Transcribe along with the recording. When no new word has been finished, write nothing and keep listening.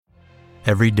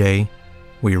Every day,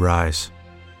 we rise,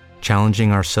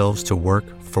 challenging ourselves to work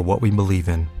for what we believe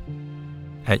in.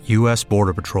 At U.S.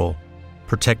 Border Patrol,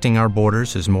 protecting our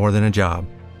borders is more than a job.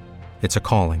 It's a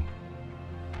calling.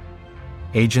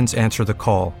 Agents answer the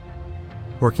call,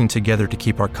 working together to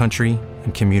keep our country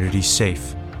and communities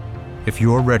safe. If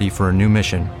you're ready for a new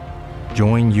mission,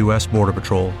 join U.S. Border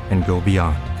Patrol and go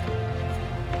beyond.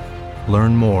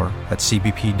 Learn more at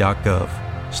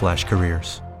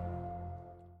cbp.gov/careers.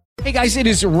 Hey guys, it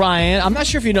is Ryan. I'm not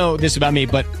sure if you know this about me,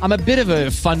 but I'm a bit of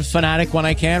a fun fanatic when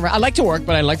I can. I like to work,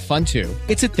 but I like fun too.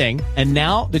 It's a thing. And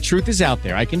now the truth is out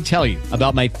there. I can tell you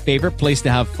about my favorite place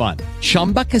to have fun.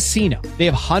 Chumba Casino. They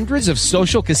have hundreds of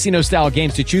social casino style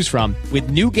games to choose from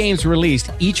with new games released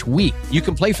each week. You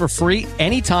can play for free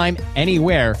anytime,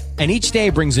 anywhere. And each day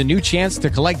brings a new chance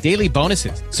to collect daily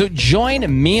bonuses. So join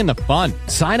me in the fun.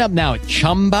 Sign up now at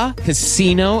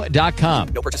ChumbaCasino.com.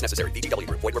 No purchase necessary. VGW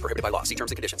Group. Void where prohibited by law. See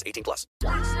terms and conditions. 18+.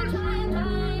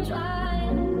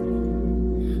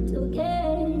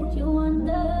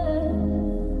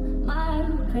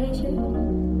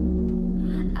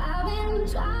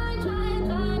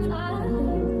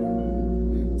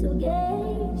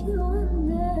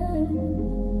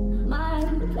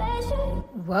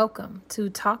 Welcome to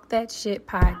Talk That Shit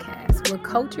podcast, where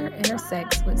culture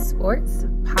intersects with sports,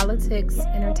 politics,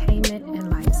 entertainment,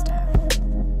 and lifestyle.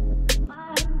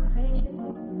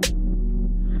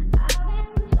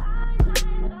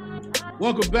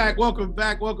 Welcome back. Talk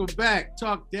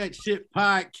That Shit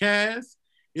podcast.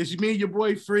 It's me, your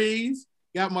boy Freeze.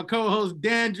 Got my co-host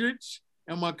Dandridge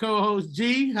and my co-host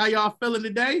G. How y'all feeling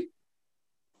today?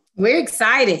 We're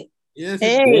excited. Yes,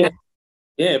 hey.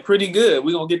 Yeah, pretty good.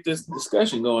 We're going to get this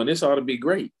discussion going. This ought to be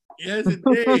great. Yes,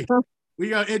 indeed.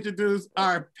 We're going to introduce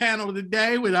our panel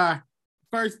today with our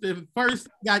first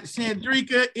got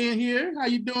Chandrika in here. How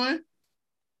you doing?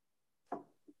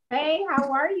 Hey,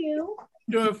 how are you?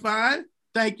 Doing fine.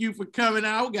 Thank you for coming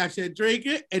out. We got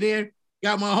Chandrika. And then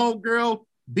got my homegirl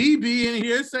BB in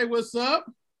here. Say what's up.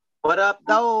 What up,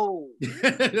 though?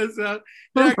 What's up?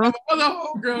 Then I got my other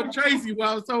homegirl Tracy.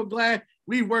 Well, I'm so glad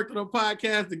we worked on a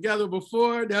podcast together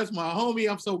before. That's my homie.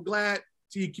 I'm so glad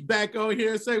she's back on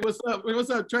here. Say what's up. What's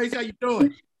up, Tracy? How you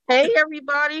doing? Hey,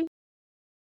 everybody.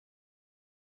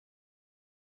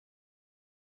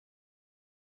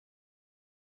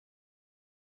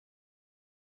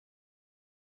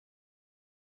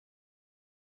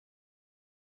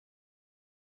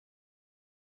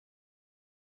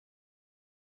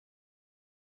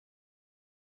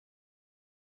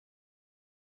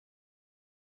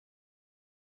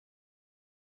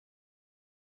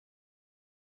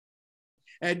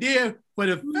 And then for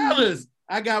the fellas,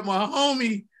 I got my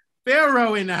homie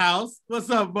Pharaoh in the house. What's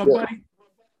up, my buddy?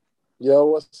 Yo,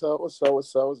 what's up? What's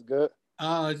good?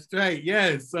 Straight,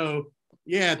 yeah. So,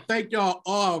 yeah, thank y'all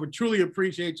all. We truly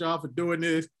appreciate y'all for doing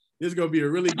this. This is going to be a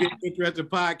really good, interesting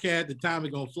podcast. The time is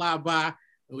going to fly by.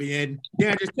 And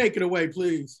yeah, just take it away,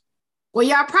 please. Well,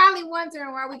 y'all probably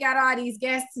wondering why we got all these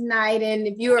guests tonight. And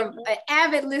if you're an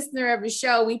avid listener of the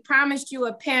show, we promised you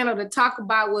a panel to talk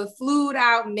about what flued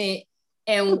out meant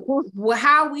and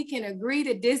how we can agree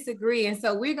to disagree. And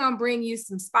so we're going to bring you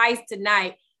some spice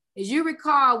tonight. As you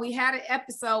recall, we had an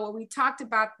episode where we talked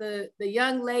about the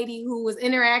young lady who was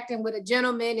interacting with a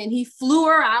gentleman and he flew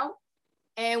her out.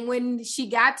 And when she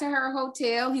got to her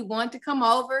hotel, he wanted to come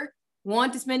over,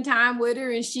 wanted to spend time with her.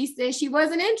 And she said she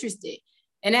wasn't interested.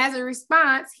 And as a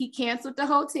response, he canceled the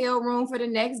hotel room for the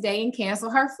next day and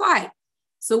canceled her flight.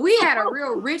 So we had a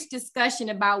real rich discussion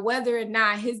about whether or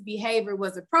not his behavior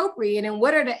was appropriate and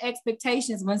what are the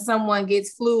expectations when someone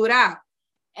gets flued out.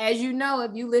 As you know,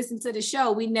 if you listen to the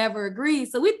show, we never agreed.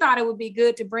 So we thought it would be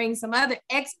good to bring some other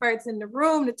experts in the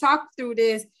room to talk through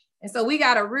this. And so we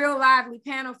got a real lively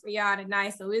panel for y'all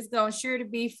tonight. So it's going sure to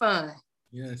be fun.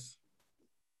 Yes.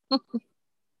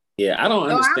 Yeah, I don't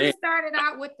understand. I started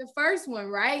out with the first one,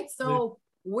 right? So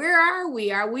where are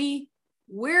we?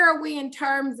 Where are we in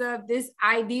terms of this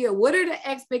idea? What are the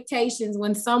expectations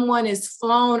when someone is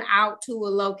flown out to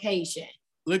a location?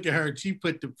 Look at her. She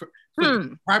put the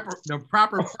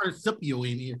proper participial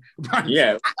in here.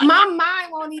 Yeah. My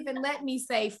mind won't even let me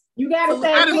say. You gotta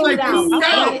say flued out.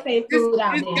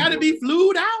 It's gotta be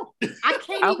flued out. I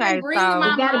can't even bring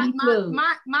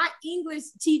my English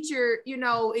teacher,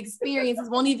 experiences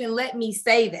won't even let me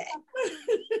say that.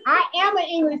 I am an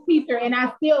English teacher and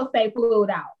I still say flued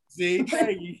out. See,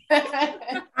 thank you.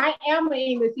 I am an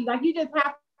English teacher. Like, you just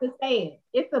have to say it.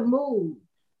 It's a move.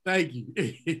 Thank you.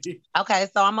 Okay,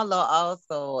 so I'm a little old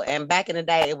school, and back in the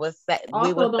day, we would say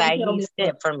he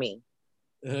sent for me.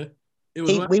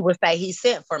 We would say he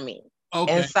sent for me.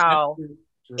 Okay. And so,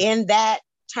 in that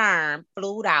term,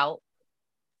 flued out,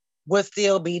 would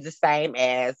still be the same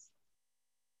as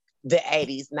the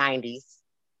 80s, 90s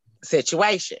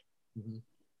situation. Mm-hmm.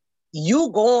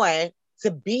 You going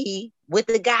to be with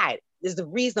the guy is the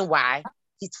reason why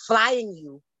he's flying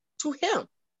you to him.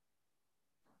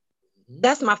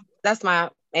 Mm-hmm. That's my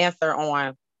answer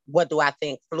on what do I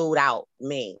think flued out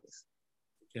means.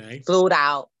 Okay. Flued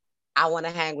out, I want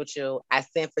to hang with you. I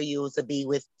sent for you to be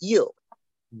with you.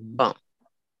 Mm-hmm. Boom.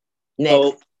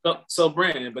 Next. So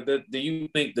Brandon, but do you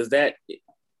think does that?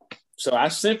 So I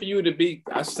sent for you to be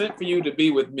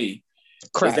with me.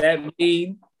 Correct. Does that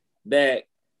mean that,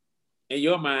 in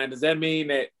your mind, does that mean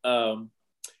that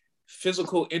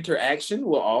physical interaction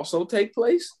will also take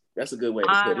place? That's a good way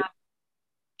to put it.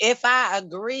 If I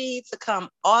agree to come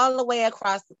all the way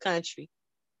across the country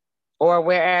or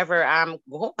wherever I'm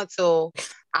going to,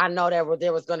 I know that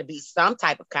there was going to be some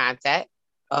type of contact,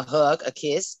 a hug, a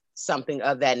kiss, something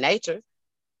of that nature.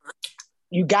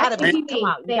 You gotta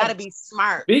be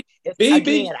smart. I said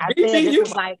this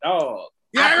was like, oh,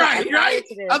 yeah, right.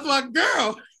 That's my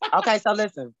girl. Okay, so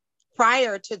listen.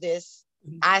 Prior to this,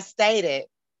 I stated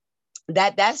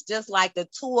that that's just like the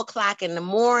 2:00 in the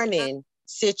morning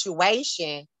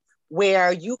situation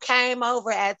where you came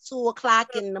over at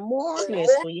 2:00 in the morning,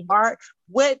 sweetheart.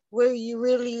 What were you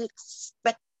really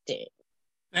expecting?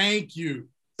 Thank you.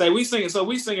 We singing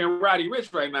Roddy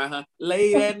Ricch right now, huh?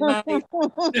 Late at night.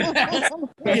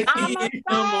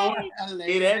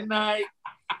 Late at night.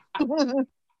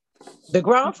 The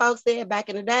grown folks said back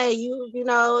in the day, you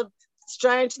know,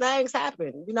 strange things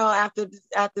happen, you know, after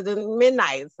the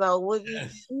midnight. So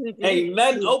ain't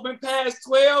nothing open past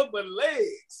 12 but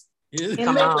legs.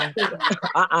 Come on.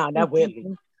 That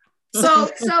Whitney. So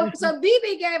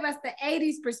BB gave us the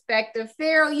 80s perspective.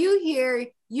 Farrell,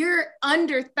 you're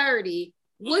under 30.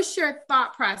 What's your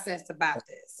thought process about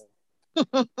this?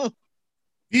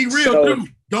 Be real, too.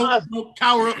 Don't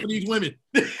cower up for these women.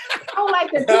 I don't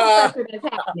like the peer pressure that's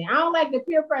happening. I don't like the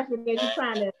peer pressure that you're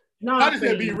trying to. No, I just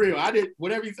said be real. I did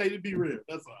whatever you say to be real.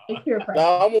 That's all. It's peer pressure.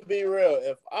 No, I'm gonna be real.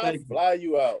 If I fly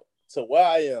you out to where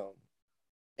I am,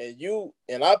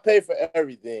 and I pay for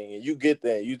everything, and you get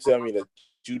there, and you tell me that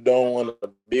you don't want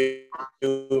to be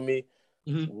with me.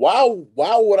 Mm-hmm.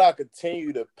 Why would I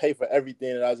continue to pay for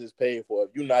everything that I just paid for if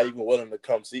you're not even willing to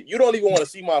come see? You don't even want to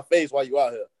see my face while you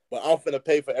out here, but I'm finna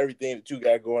pay for everything that you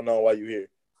got going on while you here.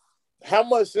 How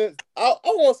much sense? I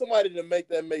want somebody to make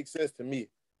that make sense to me.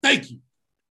 Thank you.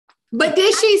 But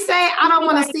did she say I don't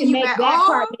want to see you at all?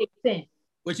 Part makes sense.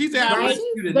 But she said I want to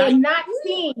see you tonight. But not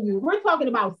seeing you. We're talking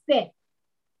about sex.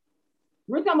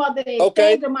 We're talking about the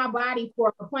exchange of my body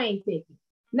for a plane ticket.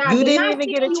 Now, you didn't even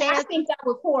get a chance. I think that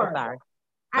was horrible.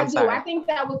 I think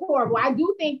that was horrible. I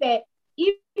do think that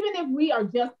even if we are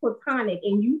just platonic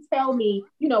and you tell me,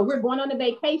 you know, we're going on a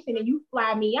vacation and you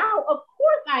fly me out, of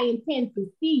course I intend to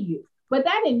see you. But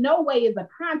that in no way is a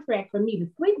contract for me to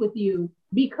sleep with you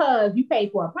because you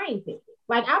paid for a plane ticket.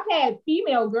 Like I've had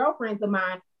female girlfriends of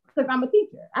mine, because I'm a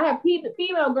teacher. I have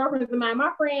female girlfriends of mine.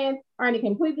 My friends are in a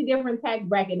completely different tax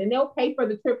bracket and they'll pay for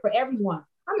the trip for everyone.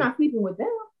 I'm not sleeping with them.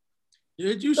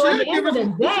 You should give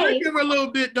her a little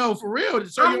bit though, for real.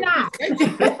 I'm not.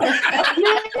 Listen,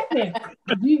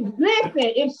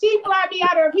 if she fly me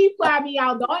out or if he fly me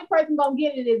out, the only person gonna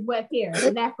get it is West here,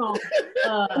 and that's on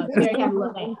Mary Have a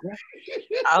Little Thing.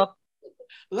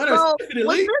 Let her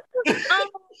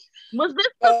was this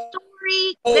the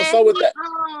story was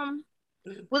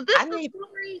this the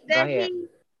story that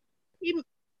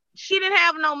she didn't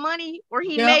have no money or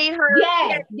he made her?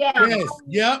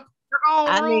 Yep.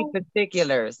 I need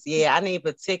particulars. Yeah, I need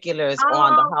particulars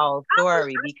on the whole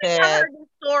story because I heard this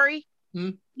story.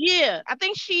 Yeah, I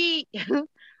think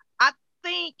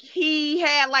he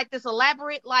had like this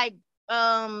elaborate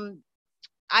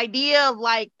idea of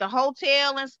like the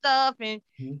hotel and stuff, and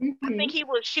I think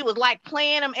she was like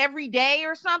playing him every day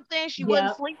or something. She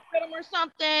wouldn't sleep with him or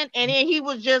something, and then he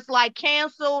was just like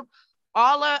canceled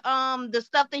all of the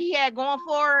stuff that he had going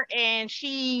for her, and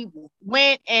she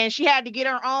went and she had to get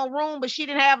her own room, but she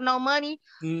didn't have no money.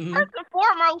 First and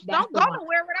foremost, don't go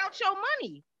nowhere without your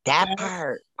money. That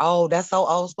part. Oh, that's so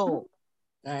old school.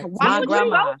 Why would you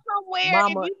go somewhere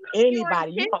mama, if your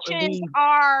intentions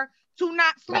are to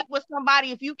not sleep with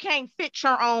somebody if you can't fit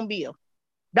your own bill?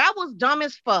 That was dumb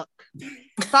as fuck.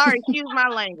 Sorry, excuse my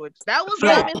language. That was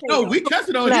dumb as hell. No, we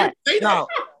cussing on you. Say that.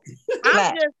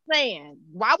 I'm just saying,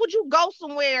 why would you go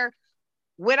somewhere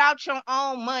without your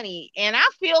own money? And I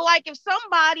feel like if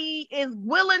somebody is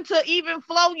willing to even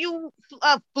flow you,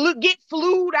 get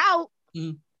flued out,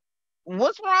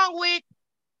 what's wrong with?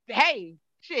 Hey,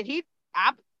 shit, he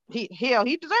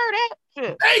deserved that.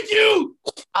 Shit. Thank you.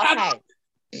 Okay,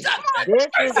 this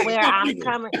is where I'm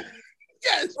coming.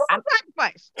 Yes.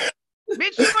 Sacrifice.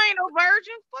 Bitch, you ain't no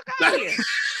virgin. Fuck out of here.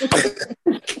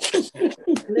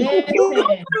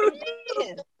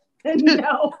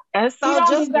 No. And so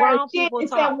just grown people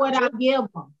talk. What I give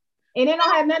them. And it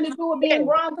don't have nothing to do with being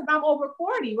grown because I'm over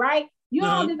 40, right? You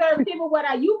don't deserve to give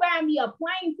what you buying me a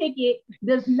plane ticket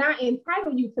does not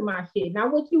entitle you to my shit. Now,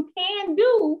 what you can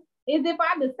do is if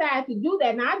I decide to do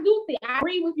that. Now, I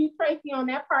agree with you, Tracy, on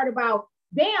that part about,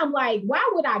 damn, like, why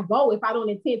would I go if I don't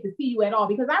intend to see you at all?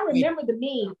 Because I remember the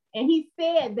meme, and he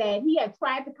said that he had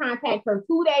tried to contact her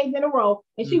 2 days in a row,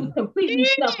 and she was completely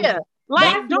stuck.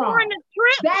 Like during the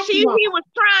trip, he was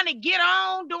trying to get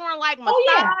on during like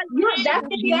massage. That's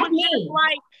me.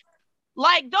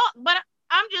 Like, but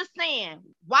I'm just saying,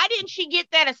 why didn't she get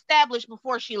that established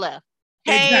before she left?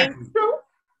 Hey, true.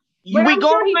 We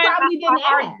go. Sure he probably didn't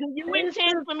ask. Do you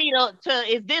intend for me to?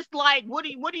 Is this like what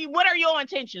are your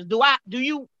intentions? Do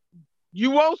you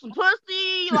want some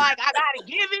pussy? Like I gotta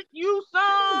give it you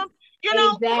some? You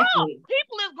know,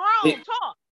 people is grown.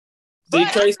 Talk.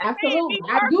 Tracy, absolutely,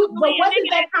 I do. But what does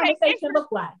that conversation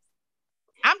look like?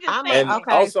 I'm just saying. And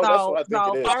okay, also, that's what I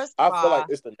think it is. I feel like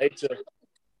it's the nature.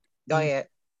 Go ahead.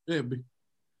 Yeah,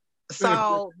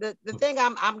 so the thing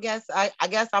I guess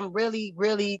I'm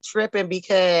really tripping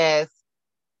because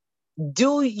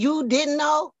you didn't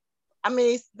know? I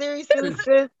mean, seriously,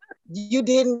 sis,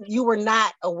 you were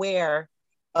not aware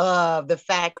of the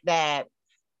fact that,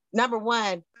 number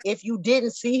one, if you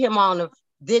didn't see him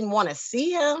didn't want to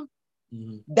see him,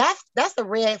 that's a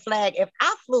red flag. If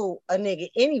I flew a nigga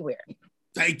anywhere,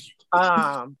 thank you,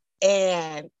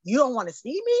 and you don't want to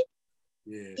see me,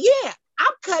 yeah,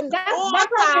 I'm cutting all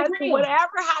ties to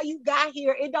whatever how you got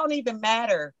here. It don't even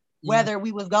matter whether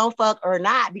we was gonna fuck or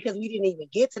not because we didn't even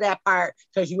get to that part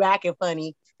because you acting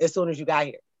funny as soon as you got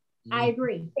here. I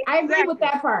agree with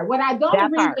that part. What I don't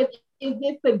agree with is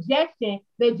this suggestion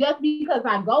that just because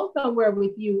I go somewhere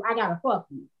with you, I gotta fuck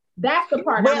you. That's the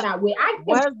part I'm not with. I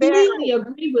completely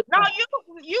agree with that.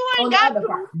 You ain't got to.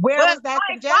 Where was that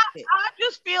suggested? I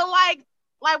just feel like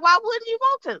why wouldn't you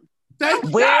want to?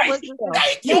 Where was it?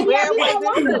 Maybe I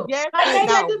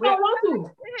just don't want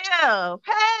to. Yeah.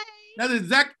 Hey. That's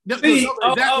exact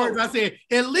words I said.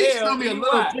 At least show me a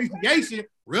little appreciation.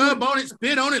 Rub on it,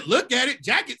 spit on it, look at it,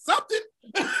 jacket something.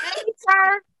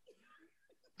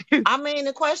 I mean,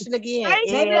 the question again.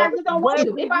 Maybe I just don't want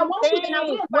to. If I want to, then I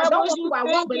will. If I don't want to, I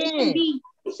won't. But it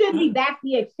shouldn't be that's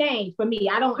the exchange for me.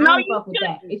 I don't fuck with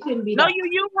that. It shouldn't be. No,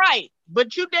 you're right.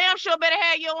 But you damn sure better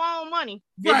have your own money.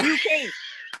 Right. You can't.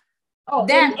 Oh,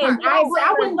 and I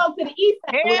wouldn't go to the east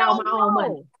side without my own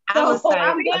money. So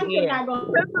I'm damn sure not going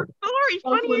to. The story's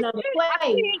funny. Another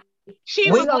place.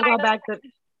 We're gonna go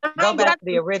back to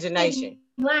the origination.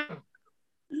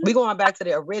 We're going back to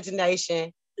the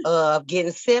origination of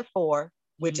getting sent for,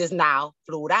 which is now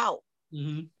flued out.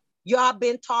 Y'all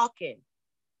been talking.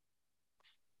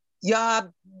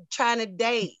 Y'all trying to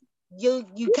date. You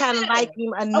kind of like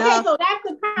him enough. Okay, so that's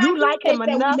the you like him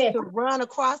enough to run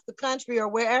across the country or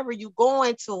wherever you're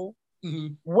going to.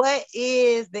 What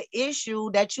is the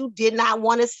issue that you did not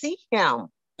want to see him?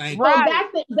 So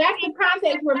that's the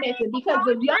context we're missing because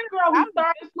the young girl who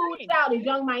started flued out is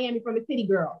Young Miami from the City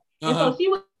Girl. And so she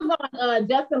was on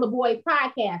Justin LeBoy's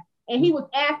podcast, and he was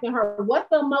asking her, what's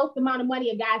the most amount of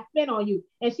money a guy spent on you?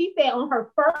 And she said on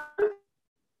her first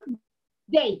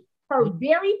date, her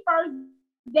very first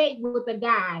date with a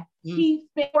guy, he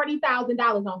spent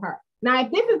 $40,000 on her. Now,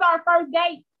 if this is our first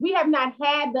date, we have not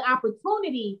had the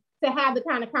opportunity to have the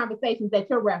kind of conversations that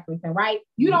you're referencing, right?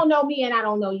 You don't know me and I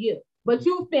don't know you, but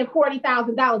you spent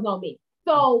 $40,000 on me.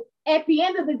 So at the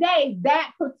end of the day,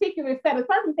 that particular set of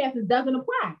circumstances doesn't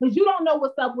apply because you don't know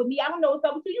what's up with me. I don't know what's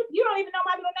up with you. You don't even know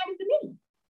my middle name is Denise.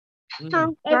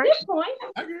 At this point,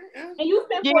 and you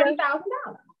spent $40,000.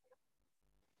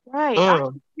 Right.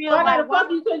 So I gotta fuck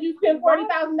you because you spent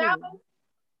 $40,000.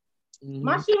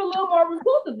 My shit a little more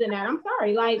reclusive than that. I'm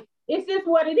sorry. Like it's just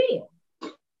what it is.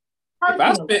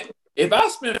 If I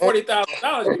spend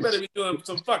 $40,000, you better be doing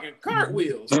some fucking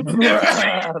cartwheels. He was on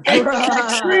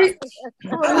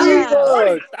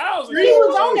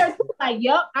there too. Like,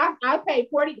 yup, I paid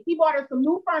 40. He bought her some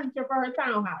new furniture for her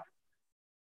townhouse.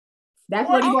 That's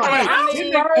what he bought. And I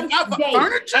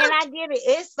get it.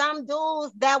 It's some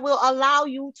dudes that will allow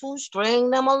you to string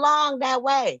them along that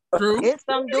way. True. It's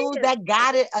some dudes that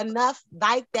got it enough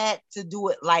like that to do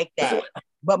it like that.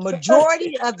 But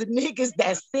majority of the niggas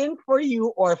that send for you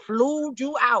or flew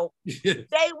you out,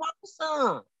 they want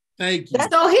some. Thank you.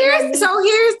 So here's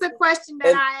the question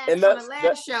that I asked on the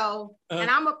last show, and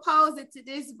I'm gonna pose it to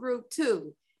this group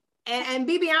too. And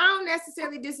BB, I don't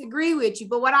necessarily disagree with you,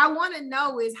 but what I want to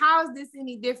know is how is this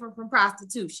any different from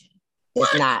prostitution?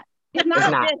 It's not. It's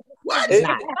not. What? It's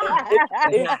not.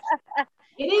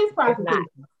 It is prostitution.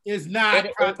 It's not.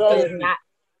 It is not.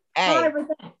 Hey, 100%.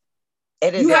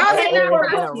 it is an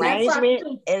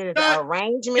arrangement. It is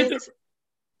arrangement.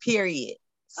 Period.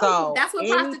 So that's what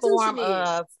any form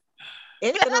of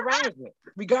it's an arrangement,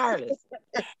 regardless.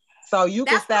 So you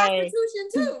can say prostitution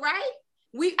too, right?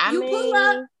 Pull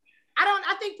up.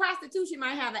 I think prostitution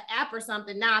might have an app or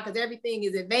something now because everything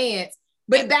is advanced.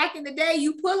 But back in the day,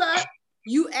 you pull up,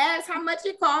 you ask how much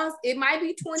it costs. It might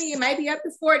be 20, it might be up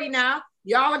to 40 now.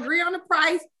 Y'all agree on the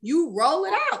price, you roll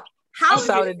it out. How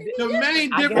so is the main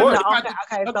difference? So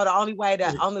the only way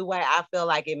I feel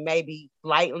like it may be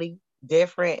slightly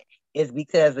different is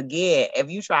because, again, if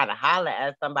you try to holler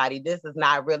at somebody, this is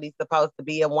not really supposed to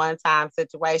be a one-time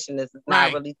situation. This is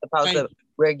not really supposed to,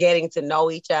 we're getting to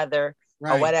know each other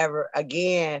or whatever.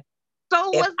 Again,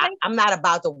 so I'm not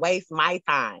about to waste my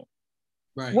time.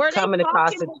 Right. Were coming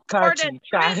across the country,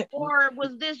 or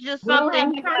was this just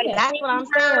something? That's what I'm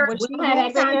saying. Was she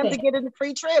using him to get a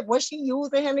free trip? Was she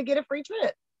using him to get a free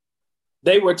trip?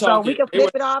 They were talking. So we can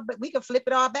flip it all, but we can flip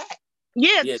it all back.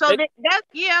 Yeah. So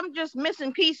I'm just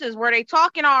missing pieces. Were they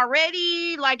talking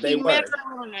already? Like he met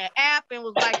her on the app and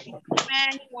was like, she's a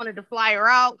fan. He wanted to fly her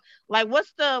out. Like, what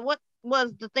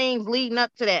was the things leading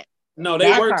up to that? No,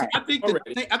 they were. I think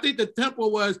the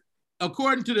temple was.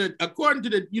 According to the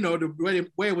the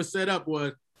way it was set up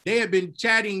was they had been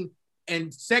chatting and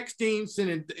sexting,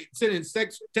 sending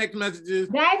text messages.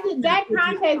 That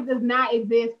context does not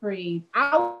exist, Freeze.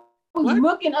 I was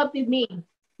looking up this meme.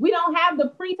 We don't have the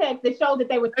pretext that shows that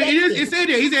they were sexting. It said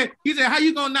there. He said, how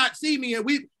you gonna not see me? And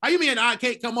how you mean I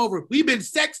can't come over? We've been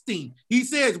sexting. He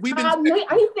says we've been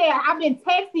he said, I've been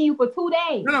texting you for 2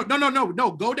 days. No.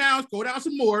 Go down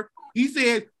some more. He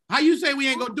said, how you say we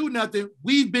ain't gonna do nothing?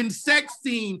 We've been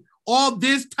sexting all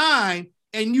this time,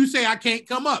 and you say I can't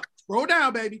come up. Scroll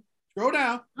down, baby. Scroll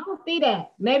down. I don't see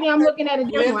that. Maybe I'm looking at a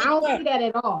different one. I don't see that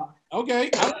at all.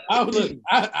 Okay. I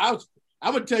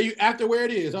would tell you after where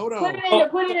it is. Hold on.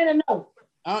 Put it in a note.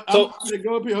 I'm gonna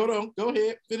go up here. Hold on. Go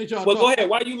ahead. Finish your. Well, go ahead.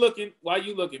 Why are you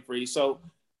looking, Free? So,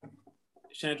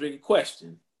 Chandra,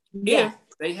 question. Yeah.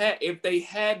 If they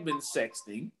had been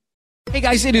sexting. Hey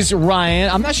guys, it is Ryan.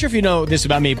 I'm not sure if you know this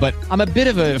about me, but I'm a bit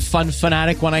of a fun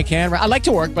fanatic when I can. I like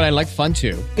to work, but I like fun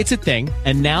too. It's a thing.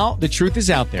 And now the truth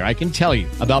is out there. I can tell you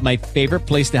about my favorite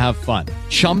place to have fun.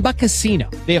 Chumba Casino.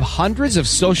 They have hundreds of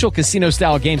social casino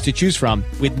style games to choose from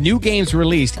with new games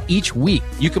released each week.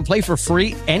 You can play for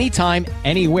free anytime,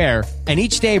 anywhere. And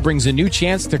each day brings a new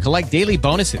chance to collect daily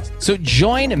bonuses. So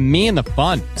join me in the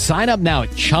fun. Sign up now at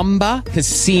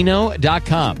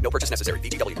ChumbaCasino.com. No purchase necessary.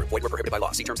 VGW. Void where prohibited by law.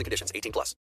 See terms and conditions.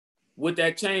 18+. Would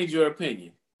that change your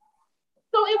opinion?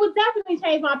 So it would definitely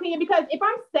change my opinion because if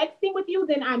I'm sexting with you,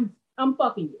 then I'm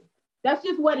fucking you. That's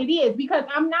just what it is because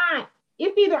I'm not.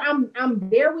 It's either I'm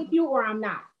there with you or I'm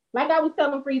not. Like I was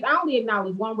telling Freeze, I only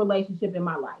acknowledge one relationship in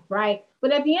my life, right?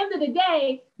 But at the end of the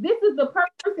day, this is the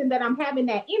person that I'm having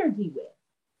that energy with.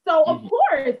 So of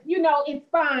course, it's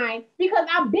fine because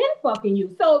I've been fucking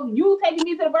you. So you taking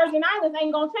me to the Virgin Islands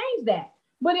ain't gonna change that.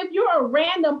 But if you're a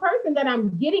random person that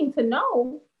I'm getting to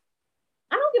know,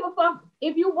 I don't give a fuck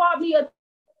if you bought me a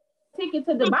ticket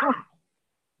to Dubai.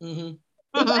 If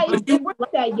we're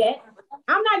like that yet,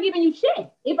 I'm not giving you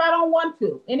shit if I don't want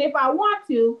to. And if I want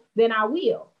to, then I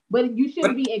will. But you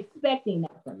shouldn't be expecting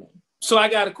that from me. So I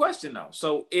got a question though.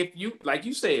 So if you, like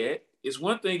you said, it's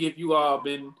one thing if you all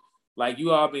been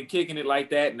kicking it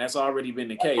like that, and that's already been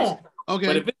the case. Yeah. Okay.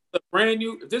 But if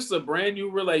this is a brand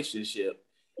new relationship,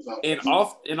 and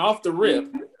off the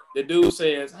rip, the dude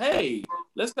says, "Hey,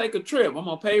 let's take a trip. I'm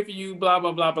gonna pay for you." Blah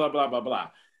blah blah blah blah blah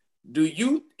blah. Do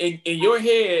you in your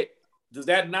head? Does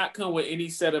that not come with any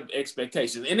set of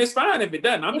expectations? And it's fine if it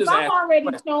doesn't. I'm already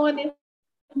showing this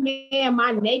man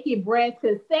my naked breast,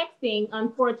 because sexting,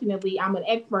 unfortunately, I'm an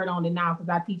expert on it now because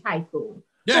I teach high school.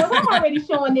 So if I'm already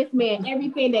showing this man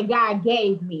everything that God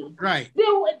gave me, right?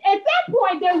 Then at that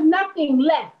point, there's nothing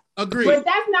left. Agreed. But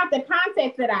that's not the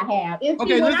context that I have. It's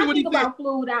okay, when I think about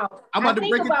Flued Out, I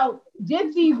think about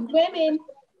just these women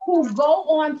who go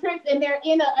on trips and they're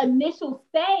in an initial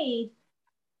stage,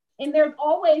 and there's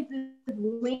always this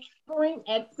lingering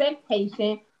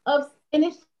expectation of, and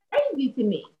it's crazy to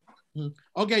me.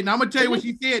 Okay, now I'm gonna tell you what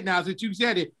she said. Now since you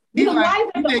said it, he said,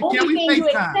 "Can we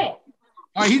FaceTime?"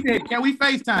 All right, he said, "Can we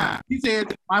FaceTime?" He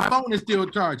said, "My phone is still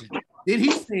charging." Then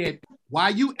he said, "Why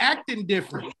you acting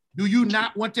different? Do you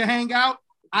not want to hang out?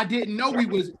 I didn't know we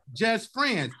was just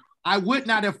friends. I would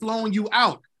not have flown you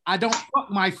out. I don't fuck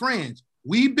my friends.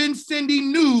 We've been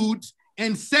sending nudes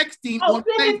and sexting on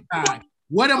FaceTime.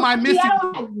 What am I missing?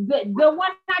 The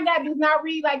one I got does not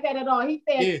read like that at all. He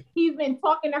said he's been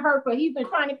talking to her he's been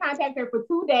trying to contact her for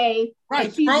 2 days.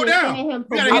 Right, scroll down. Him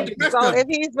so if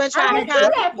he's been trying to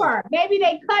contact that part, maybe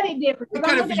they cut it different. They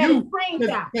cut it for you.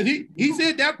 Because he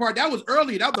said that part. That was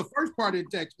early. That was the first part of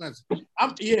the text message.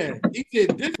 He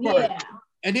said this part. Yeah.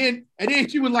 And then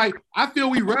she was like, I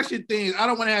feel we rushing things. I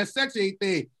don't want to have sex or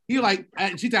anything. She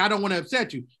said, I don't want to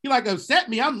upset you. He like, upset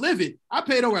me. I'm livid. I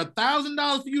paid over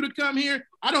 $1,000 for you to come here.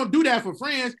 I don't do that for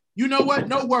friends. You know what?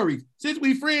 No worries. Since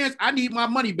we friends, I need my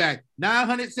money back.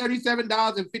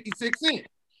 $977.56.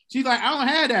 She's like, I don't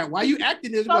have that. Why you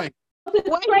acting this way? To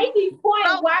Tracy's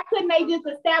point, why couldn't they just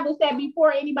establish that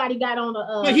before anybody got on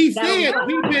the? But he said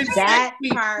we've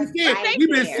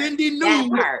been sending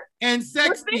nudes and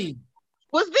sexting.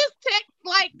 Was this text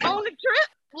like on the trip?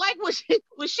 Like was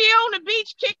she on the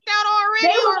beach kicked out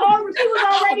already? She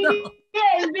was already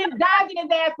there and been dodging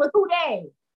his ass for 2 days.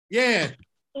 Yeah.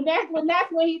 And that's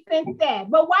when he sent that.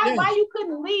 But why you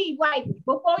couldn't leave like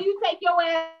before you take your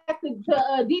ass to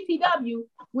DTW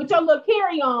with your little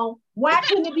carry on? Why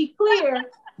couldn't it be clear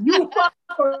you fuck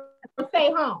or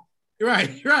stay home? Right.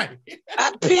 Period.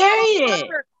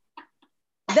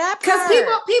 Because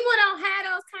people don't have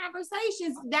those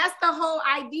conversations. That's the whole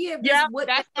idea of what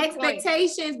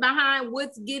expectations behind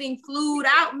what's getting flued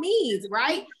out means,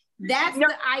 right? That's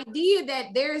the idea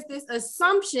that there's this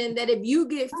assumption that if you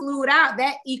get flued out,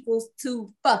 that equals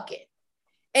to fucking.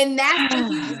 And that's the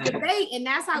huge debate. And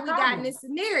that's how we got in this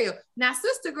scenario. Now,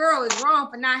 sister girl is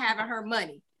wrong for not having her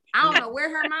money. I don't know where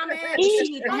her mama is.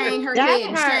 She needs to hang her head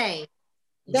in shame.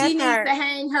 She needs to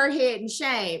hang her head in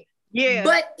shame. Yeah.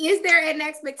 But is there an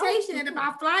expectation that if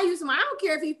I fly you somewhere, I don't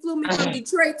care if he flew me from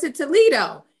Detroit to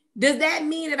Toledo, does that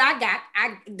mean that I got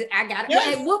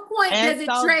yes. At what point does it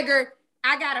trigger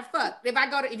I gotta fuck?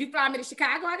 If you fly me to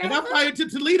Chicago, I gotta fuck. If I fly you to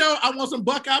Toledo, I want some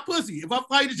Buckeye pussy. If I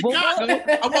fly you to Chicago,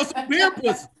 I want some beer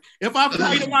pussy. If I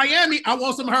fly you to Miami, I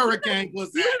want some hurricane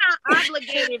pussy. You're not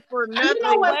obligated for nothing. You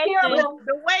know what's terrible?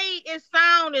 The way it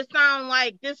sound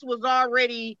like this was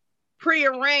already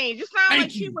prearranged. It sounds like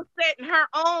she was setting her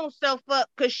own self up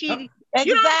because she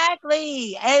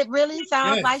exactly. It really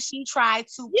sounds like she tried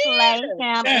to play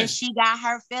him and she got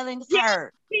her feelings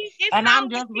hurt. And I'm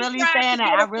just really saying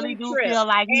that I really do feel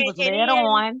like he was led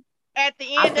on. At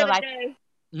the end of the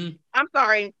day, I'm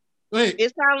sorry.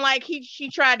 It sounded like she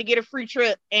tried to get a free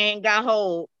trip and got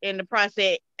hold in the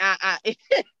process.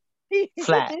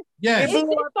 Flat. Yes. It's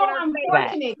just so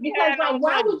unfortunate because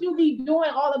why would you be doing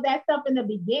all of that stuff in the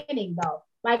beginning though?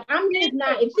 Like I'm just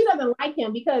not. If she doesn't like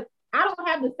him, because I don't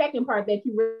have the second part that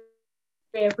you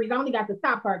read, Freeze. I only got the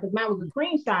top part because mine was a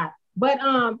screenshot. But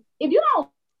if you don't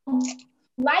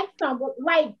like someone,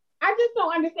 like I just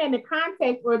don't understand the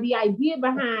context or the idea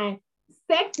behind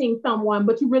sexting someone,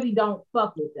 but you really don't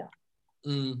fuck with them.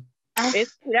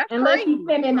 Unless you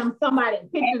sending them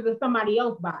pictures of somebody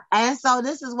else by. And so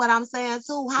this is what I'm saying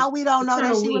too. How we don't know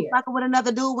that she was fucking with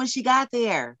another dude when she got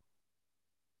there.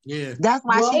 Yeah, that's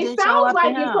why she didn't show up. It sounds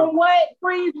like it from what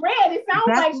Freeze read. It sounds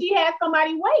like she had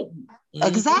somebody waiting.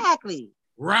 Exactly.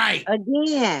 Right.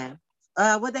 Again,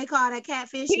 what they call that,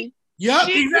 catfishing.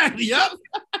 Exactly. She couldn't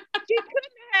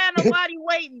have nobody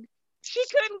waiting. She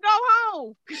couldn't go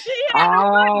home. She had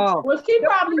no money. Well, she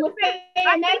probably was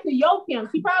saying that to yoke him.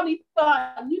 She probably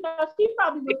thought, she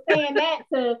probably was saying that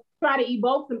to try to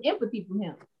evoke some empathy from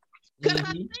him. Because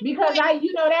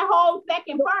that whole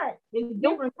second part is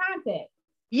different context.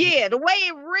 Yeah, the way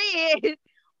it read,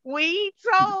 we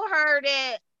told her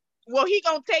that, he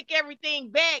gonna take everything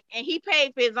back and he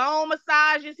paid for his own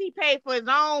massages, he paid for his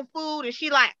own food, and she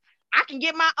like, I can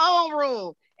get my own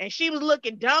room. And she was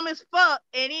looking dumb as fuck.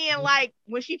 And then,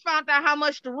 when she found out how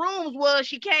much the rooms was,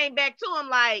 she came back to him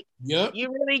like,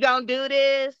 you really gonna do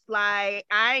this? Like,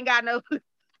 I ain't got no money.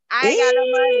 Like,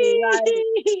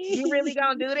 you really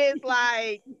gonna do this?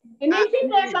 Like, and then she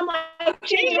said something like,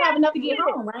 she didn't have enough to get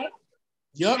home, right?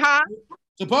 Yep. Huh?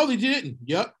 Supposedly didn't.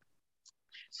 Yep.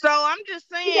 So I'm just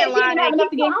saying, she didn't have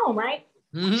enough to get home, right?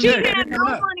 She had no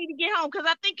money to get home because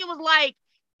I think it was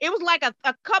like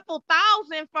a couple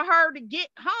thousand for her to get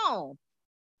home.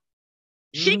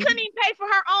 She couldn't even pay for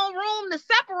her own room to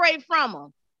separate from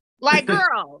him. Like,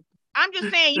 girl, I'm just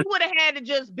saying you would have had to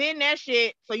just bend that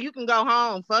shit so you can go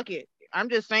home. Fuck it. I'm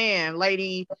just saying,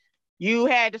 lady, you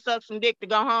had to suck some dick to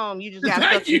go home. You just gotta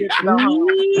suck some dick to go home.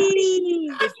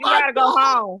 If you gotta go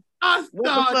home. That's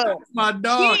my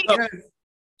dog.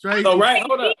 Right.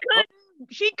 Hold up.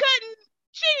 She didn't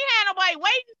have nobody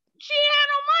waiting. She had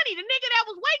no money. The nigga that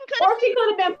was waiting couldn't. Or she could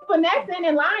have been finessing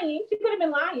and lying. She could have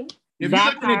been lying. If you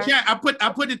look in the chat, I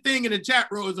put the thing in the chat,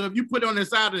 Rose. If you put on the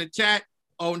side of the chat,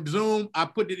 on Zoom, I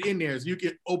put it in there so you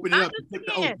can open it up.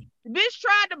 Bitch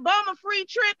tried to bum a free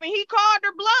trip and he called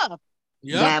her bluff.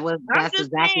 Yep. That's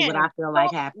exactly what I feel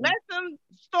like happened. Lesson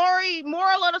story,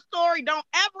 moral of the story, don't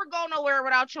ever go nowhere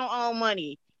without your own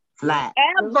money. Flat.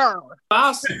 Ever.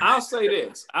 I'll say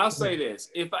this.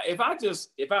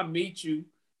 If I meet you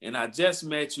and I just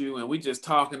met you and we just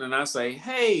talking and I say,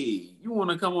 hey, you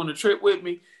want to come on a trip with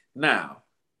me? Now,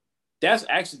 that's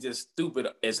actually just stupid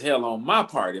as hell on my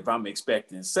part if I'm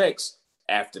expecting sex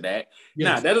after that.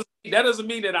 Yes. Now, that doesn't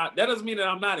mean that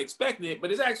I'm not expecting it,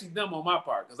 but it's actually dumb on my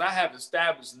part because I have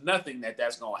established nothing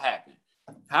that's going to happen.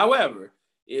 However,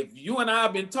 if you and I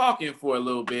have been talking for a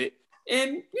little bit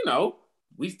and, you know,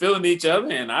 we feeling each other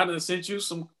and I done sent you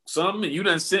something and you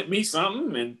done sent me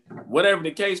something and whatever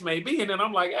the case may be. And then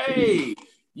I'm like, hey,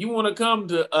 you want to come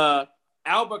to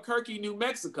Albuquerque, New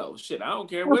Mexico? Shit, I don't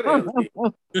care what else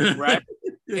is, right?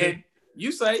 And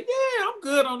you say, yeah, I'm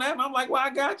good on that. And I'm like, well,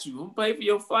 I got you. I'm pay for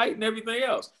your flight and everything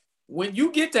else. When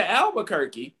you get to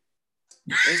Albuquerque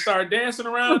and start dancing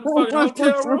around the fucking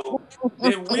hotel room,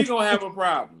 then we gonna have a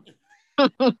problem.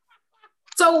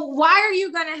 So why are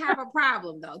you gonna have a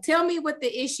problem though? Tell me what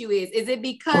the issue is. Is it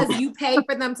because you paid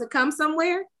for them to come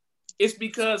somewhere? It's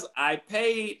because I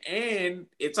paid and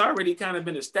it's already kind of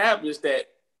been established that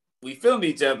we feeling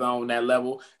each other on that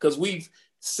level because we've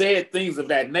said things of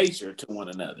that nature to one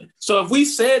another. So if we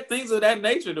said things of that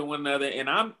nature to one another and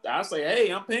I say,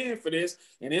 hey, I'm paying for this,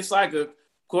 and it's like a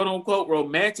quote unquote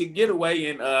romantic getaway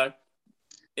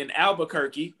in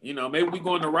Albuquerque, you know, maybe we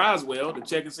going to Roswell to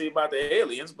check and see about the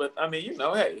aliens, but I mean, you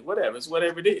know, hey, whatever, it's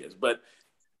whatever it is. But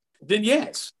then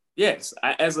yes,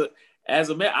 as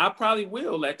a man, I probably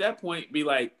will at that point be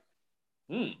like,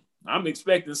 I'm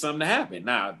expecting something to happen.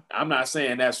 Now, I'm not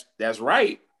saying that's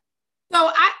right. So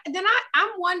I'm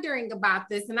wondering about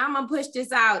this, and I'm gonna push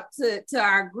this out to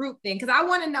our group then, because I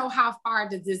want to know how far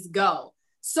does this go.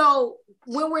 So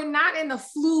when we're not in the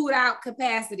flued out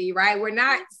capacity, right? We're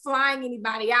not flying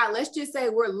anybody out. Let's just say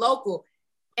we're local,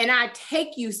 and I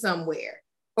take you somewhere,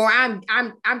 or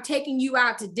I'm taking you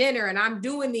out to dinner, and I'm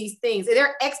doing these things. Are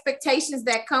there expectations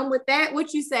that come with that?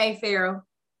 What you say, Pharaoh?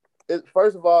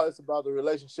 First of all, it's about the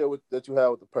relationship that you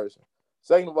have with the person.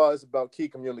 Second of all, it's about key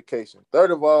communication.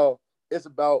 Third of all, it's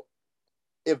about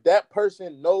if that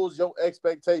person knows your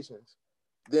expectations,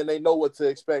 then they know what to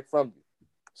expect from you.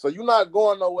 So you're not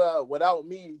going nowhere without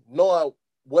me knowing,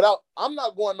 I'm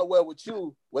not going nowhere with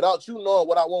you without you knowing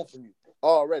what I want from you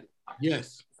already.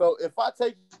 Yes. So if I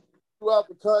take you out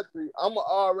the country, I'm going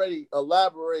to already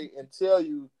elaborate and tell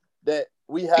you that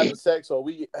we having sex or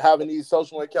we having these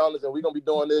social encounters and we're going to be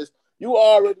doing this. You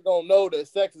already going to know that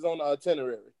sex is on the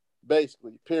itinerary,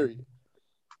 basically, period.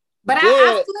 But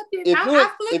I flipped it.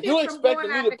 If you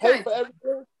expecting me to pay for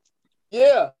everything,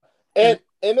 yeah. And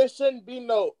it shouldn't be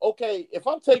no, okay, if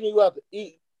I'm taking you out to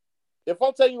eat,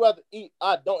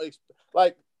 I don't expect,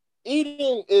 like,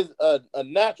 eating is a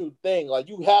natural thing. Like,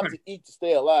 you have to eat to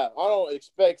stay alive. I don't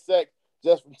expect sex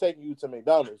just from taking you to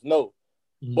McDonald's, no.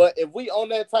 Mm-hmm. But if we on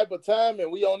that type of time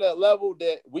and we on that level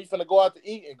that we finna go out to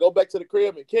eat and go back to the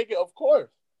crib and kick it, of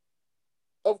course.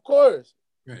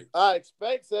 Right. I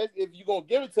expect sex. If you're going to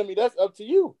give it to me, that's up to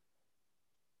you.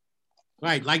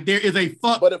 Right. Like there is a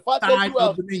fuck but if I side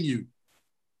of the menu.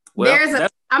 Well, there's a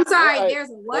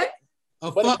what?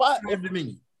 A fuck side of the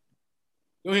menu.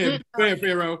 Go ahead,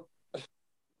 Pharaoh.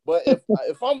 But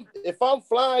if I'm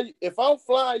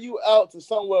flying you out to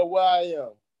somewhere where I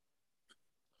am,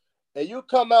 and you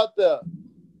come out there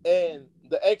and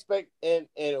we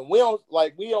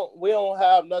don't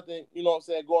have nothing, you know what I'm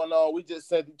saying, going on. We just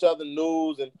sent each other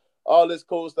news and all this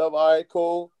cool stuff. All right,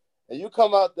 cool. And you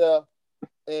come out there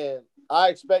and I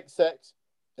expect sex,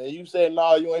 and you say,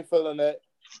 no, you ain't feeling that.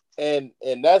 And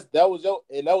that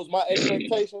was my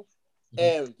expectation.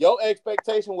 And your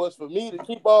expectation was for me to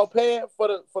keep on paying for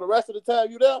the rest of the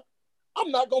time you there.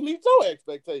 I'm not gonna meet your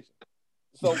expectation.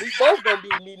 So we both gonna be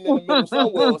meeting in the middle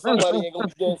somewhere, or somebody ain't gonna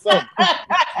be doing something.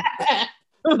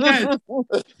 Yes.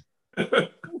 My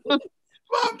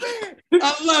man,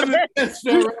 I love it. Yes,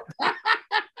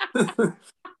 Pharaoh.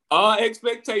 All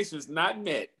expectations not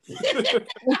met.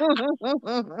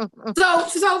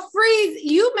 So Freeze,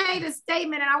 you made a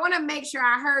statement, and I want to make sure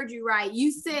I heard you right.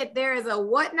 You said there is a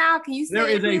what now? Can you say there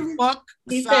is a fuck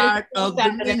side of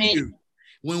the menu.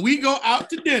 When we go out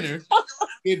to dinner,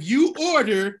 if you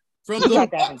order from the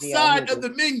fuck side of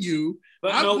the menu,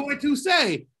 I'm going to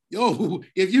say, yo,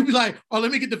 if you be like, oh, let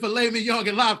me get the filet mignon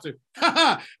and lobster.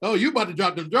 Oh, you about to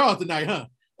drop them drawers tonight, huh?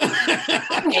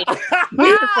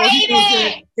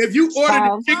 If you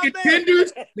order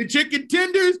the chicken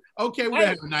tenders, okay, we're gonna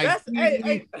have a nice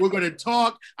evening. We're gonna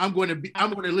talk. I'm gonna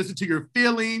listen to your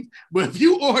feelings. But if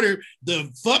you order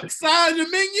the fuck side of the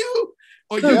menu,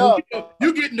 or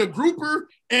you getting the grouper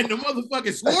and the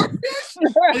motherfucking swordfish,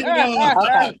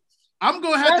 I'm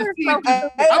gonna have to see. I'm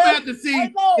gonna have to see.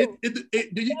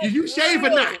 Do you shave or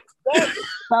not?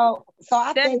 So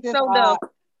I think this.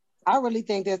 I really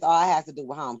think this all has to do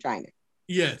with home training.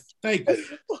 Yes, thank you.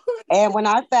 And when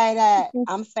I say that,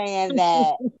 I'm saying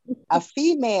that a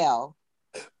female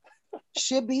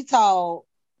should be told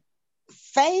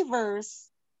favors.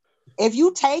 If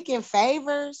you taking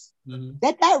favors,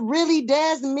 that really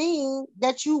does mean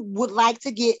that you would like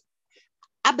to get.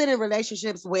 I've been in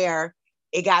relationships where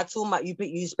it got too much.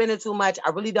 You spending too much.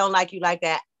 I really don't like you like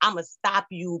that. I'm gonna stop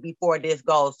you before this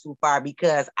goes too far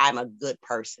because I'm a good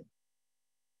person.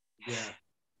 Yeah.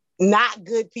 Not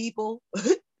good people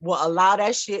will allow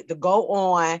that shit to go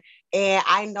on. And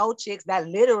I know chicks that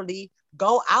literally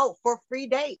go out for free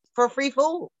dates, for free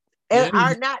food, and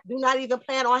do not even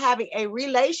plan on having a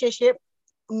relationship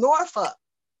nor fuck.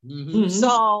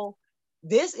 So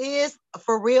this is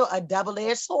for real a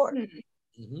double-edged sword.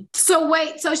 So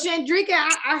wait, so Chandrika,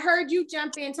 I heard you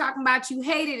jump in talking about you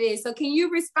hated it. So can you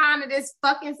respond to this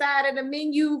fucking side of the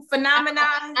menu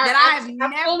phenomenon that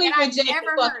I fully reject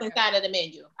the fucking side of the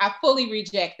menu. I fully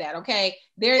reject that. Okay,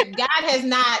 God has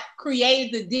not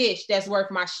created the dish that's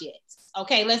worth my shit.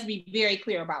 Okay, let's be very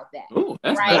clear about that. Ooh,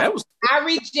 right? I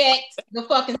reject the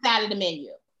fucking side of the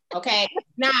menu. Okay,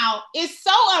 now it's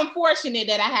so unfortunate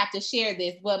that I have to share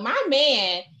this, but my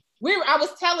man, I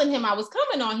was telling him I was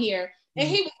coming on here. And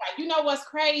he was like, you know what's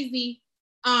crazy?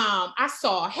 I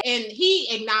saw, and he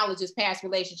acknowledges past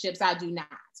relationships. I do not.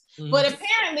 But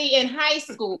apparently in high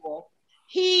school,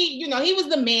 he was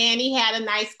the man. He had a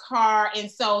nice car. And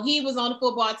so he was on the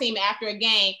football team after a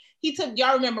game.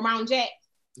 Y'all remember Mountain Jack?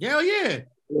 Hell yeah.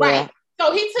 Right.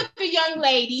 So he took the young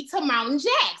lady to Mountain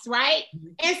Jack's, right?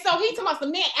 And so he told us the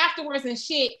man afterwards and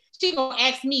shit, she gonna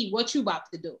ask me, what you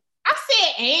about to do? I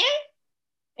said,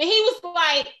 and he was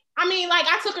like,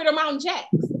 I took her to Mountain Jack's.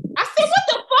 I said, what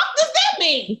the fuck does that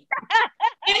mean?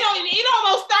 It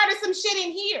almost started some shit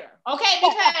in here, okay?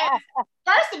 Because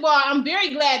first of all, I'm very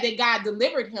glad that God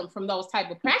delivered him from those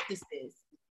type of practices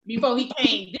before he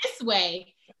came this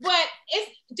way. But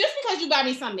it's just because you got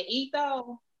me something to eat,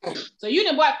 though. So we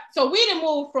didn't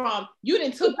move from you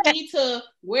didn't took me to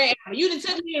wherever you didn't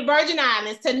took me to Virgin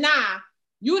Islands to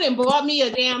you done bought me a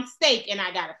damn steak and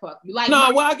I gotta fuck you. I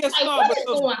guess what is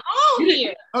going on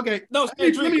here? Okay, no.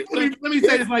 Let me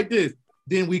say this like this.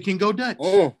 Then we can go Dutch.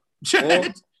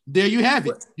 There you have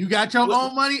it. You got your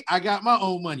own money. I got my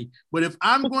own money. But if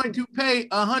I'm going to pay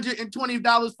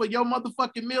 $120 for your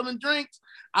motherfucking meal and drinks,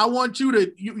 I want you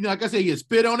to, like I say, you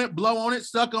spit on it, blow on it,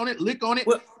 suck on it, lick on it,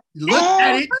 look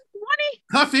at it,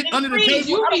 cuff it under the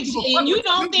table. And you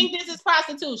don't think this is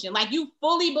prostitution? Like you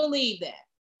fully believe that?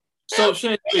 So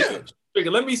Chandrika,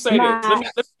 let me say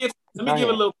this. Let me give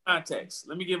a little context.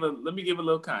 Let me give a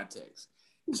little context.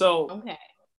 So okay.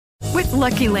 With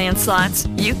Lucky Land Slots,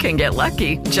 you can get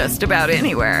lucky just about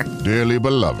anywhere. Dearly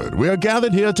beloved, we are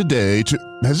gathered here today to.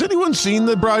 Has anyone seen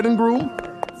the bride and groom?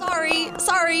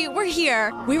 Sorry, we're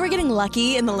here. We were getting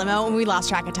lucky in the limo and we lost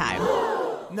track of time.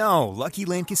 No, Lucky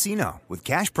Land Casino with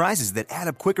cash prizes that add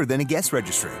up quicker than a guest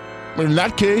registry. In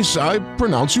that case, I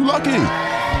pronounce you lucky.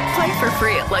 Play for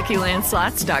free at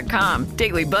LuckyLandSlots.com.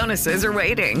 Daily bonuses are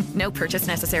waiting. No purchase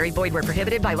necessary. Void where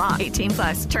prohibited by law.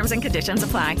 18+. Terms and conditions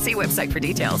apply. See website for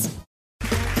details.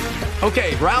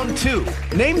 Okay, round two.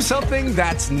 Name something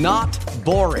that's not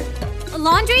boring. A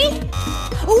laundry?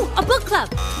 Ooh, a book club.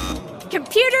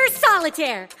 Computer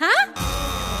solitaire, huh?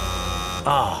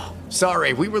 Ah,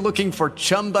 sorry. We were looking for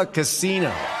Chumba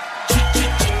Casino.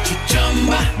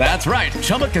 That's right.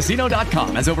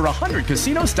 ChumbaCasino.com has over 100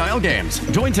 casino-style games.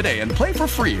 Join today and play for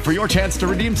free for your chance to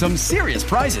redeem some serious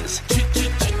prizes.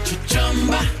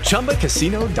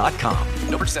 ChumbaCasino.com.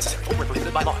 No purchase necessary. Void where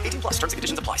prohibited by law. 18+. Terms and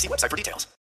conditions apply. See website for details.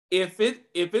 If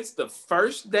it's the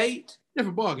first date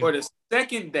or the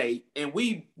second date, and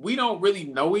we don't really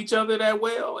know each other that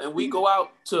well, and we go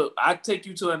out I take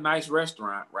you to a nice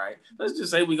restaurant, right? Let's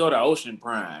just say we go to Ocean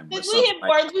Prime. We hit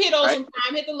Ocean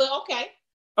Prime, hit the little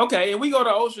Okay, and we go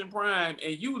to Ocean Prime,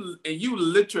 and you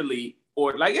literally,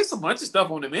 or like it's a bunch of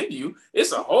stuff on the menu.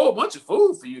 It's a whole bunch of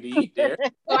food for you to eat there.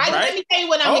 Let me tell you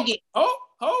what I'm gonna get.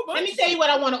 Let me tell you what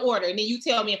I want to order, and then you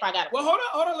tell me if I got it. Well,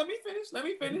 hold on. Let me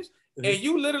finish. And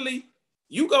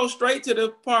you go straight to the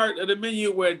part of the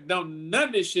menu where none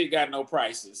of this shit got no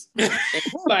prices. And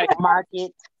like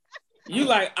market. You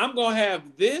like, I'm gonna have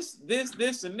this,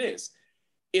 and this.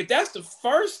 if that's the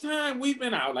first time we've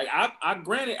been out, like I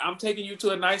granted, I'm taking you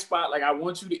to a nice spot. Like I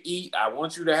want you to eat. I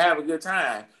want you to have a good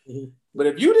time. Mm-hmm. But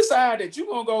if you decide that you're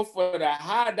going to go for the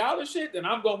high dollar shit, then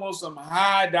I'm going to want some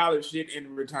high dollar shit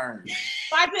in return.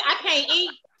 I can't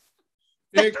eat.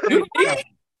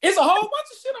 It's a whole bunch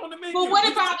of shit on the menu. But what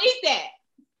if I eat that?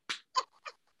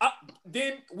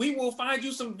 Then we will find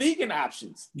you some vegan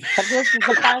options. So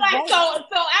I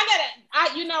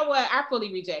you know what? I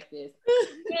fully reject this.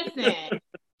 Listen.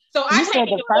 So I can't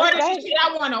order shit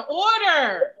I want to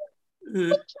order.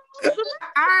 All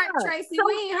right, Tracy,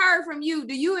 we ain't heard from you.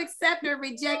 Do you accept or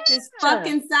reject this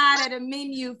fucking side of the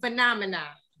menu phenomenon?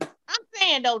 I'm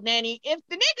saying though, Nanny, if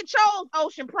the nigga chose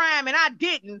Ocean Prime and I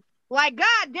didn't, like,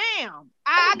 goddamn,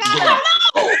 I gotta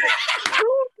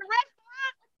choose the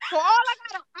restaurant. So all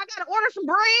I gotta order some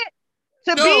bread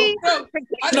to be.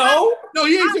 No,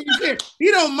 he ain't saying shit.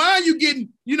 He don't mind you getting,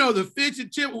 the fish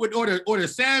and chip or the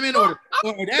salmon or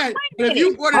that. But if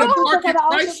you order the market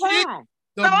price shit.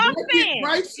 So I'm saying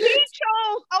he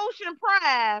chose Ocean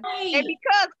Prime, and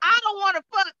because I don't want to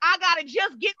fuck, I gotta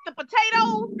just get the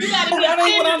potatoes. You gotta get that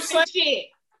ain't what I'm saying. Shit.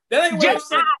 That ain't what I'm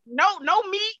saying. No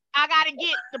meat. I gotta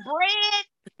get the bread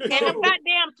and the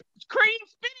goddamn cream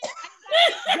spinach.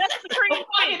 Just the cream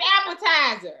spinach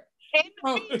appetizer and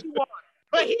the meat you want.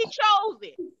 But he chose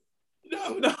it.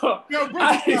 No. Yo,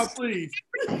 break it down, please.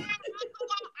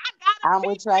 I'm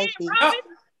with Tracy.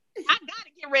 I gotta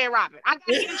get Red Robin. I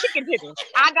gotta get chicken tenders.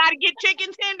 I gotta get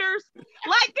chicken tenders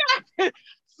like that.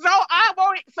 So I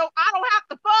don't have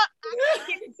to fuck. I gotta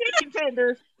get the chicken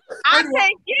tenders. I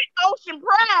can't get Ocean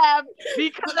Prime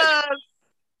because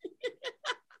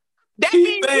that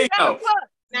means you gotta fuck.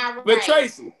 Now, but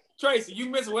Tracy, you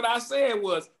missed what I said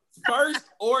was first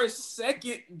or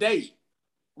second date.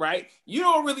 Right? You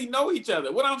don't really know each other.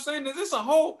 What I'm saying is it's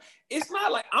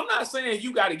not like, I'm not saying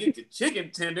you got to get the chicken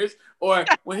tenders or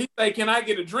when he say, can I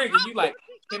get a drink? And you like,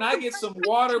 can I get some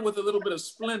water with a little bit of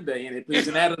Splenda in it, please?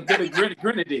 And add a bit of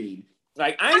grenadine.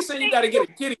 Like, I ain't saying you got to get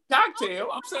a kitty cocktail.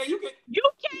 I'm saying you can't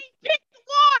pick the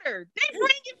water. They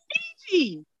bring in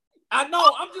Fiji. I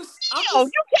know. You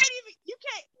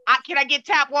can't. Can I get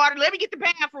tap water? Let me get the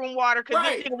bathroom water because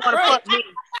this nigga want to fuck me.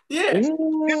 Yeah. This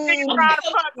nigga trying to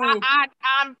fuck me.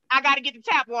 I got to get the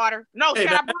tap water. No, I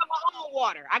brought my own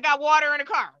water. I got water in the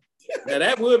car. Now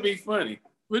that would be funny.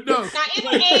 But no. Now in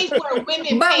an age where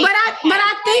women but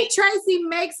I think Tracy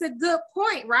makes a good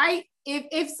point, right?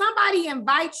 If somebody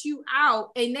invites you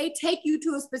out and they take you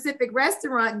to a specific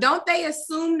restaurant, don't they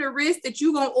assume the risk that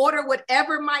you're going to order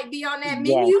whatever might be on that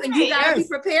menu and you got to be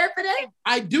prepared for that?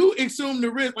 I do assume the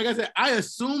risk. Like I said, I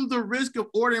assume the risk of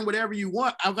ordering whatever you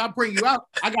want. If I bring you out,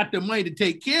 I got the money to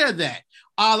take care of that.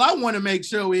 All I want to make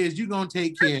sure is you're going to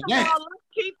take care of that. Let's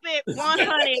keep it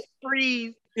 100,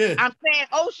 freeze. Yeah. I'm saying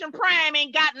Ocean Prime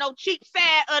ain't got no cheap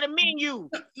side of the menu.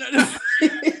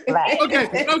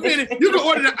 Okay, I'm saying you can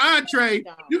order the entree.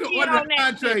 You can order the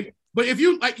entree. But if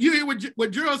you hear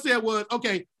what Gerald said was,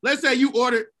 okay, let's say you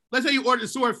ordered the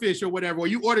swordfish or whatever, or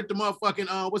you ordered the motherfucking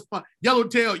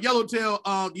yellowtail,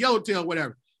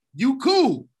 whatever. You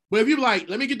cool. But if you like,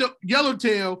 let me get the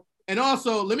yellowtail and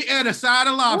also let me add a side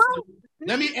of lobster.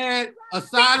 Let me add a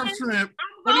side of shrimp.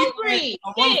 Let me add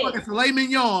a motherfucking filet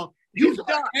mignon. You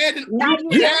start adding.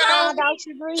 Chandrika.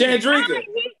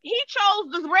 He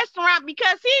chose the restaurant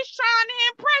because he's trying to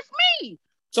impress me.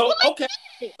 So okay.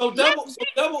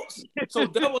 So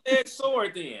double-edged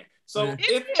sword then. So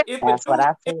if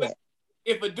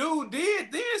a dude did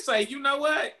then say, you know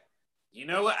what,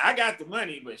 I got the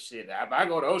money, but shit, if I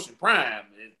go to Ocean Prime,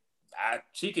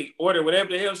 she can order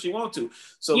whatever the hell she wants to.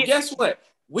 So guess what?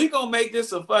 We gonna make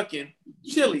this a fucking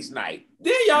Chili's night.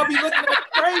 Then y'all be looking at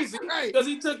crazy because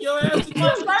he took your ass to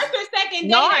first or second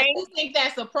date. I do think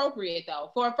that's appropriate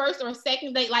though. For a first or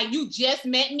second date, like you just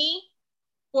met me.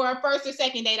 For a first or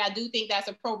second date, I do think that's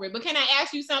appropriate. But can I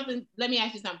ask you something? Let me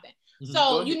ask you something. Mm-hmm.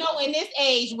 So in this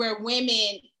age where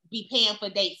women be paying for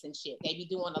dates and shit, they be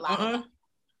doing a lot of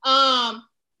stuff.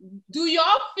 Do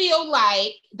y'all feel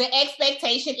like the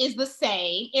expectation is the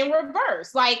same in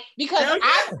reverse? Like, because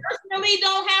I personally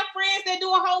don't have friends that do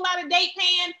a whole lot of date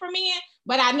paying for men,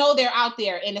 but I know they're out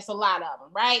there and it's a lot of them,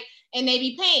 right? And they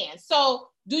be paying. So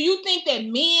do you think that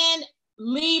men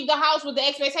leave the house with the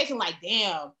expectation like,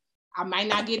 damn, I might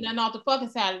not get nothing off the fucking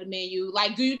side of the menu?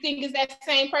 Like, do you think it's that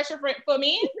same pressure for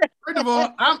men? First of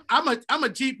all, I'm a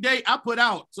cheap date. I put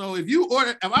out. So if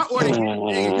I order and you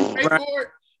pay for it,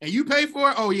 and you pay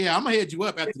for it, oh yeah, I'm gonna hit you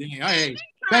up after the end. Hey,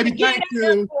 baby,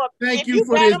 thank you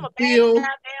for this deal.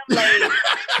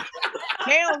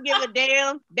 They don't give a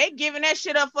damn. They giving that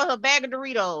shit up for her bag of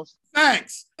Doritos.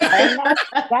 Thanks. And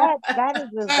that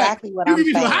is exactly what I'm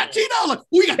saying. Hot Cheetos.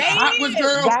 We got the hot ones,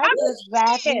 girl. That's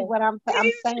exactly what I'm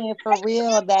saying for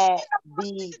real. That the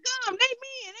they men,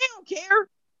 they don't care.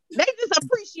 They just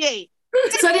appreciate.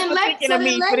 So then let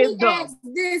me ask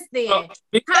this then.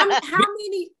 How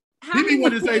many? BB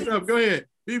wanted to say something. Go ahead.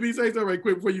 BB, say something right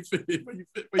quick before you finish.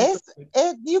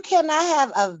 You cannot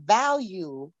have a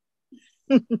value,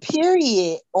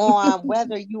 period, on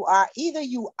whether you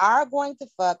are going to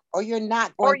fuck or you're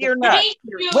not going to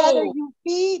fuck. Whether you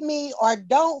feed me or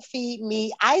don't feed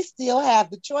me, I still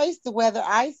have the choice to whether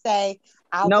I say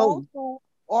I want to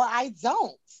or I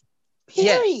don't.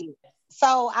 Period. Yes.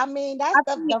 So, I mean, that's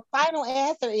the final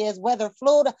answer is whether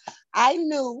flued. I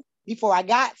knew before I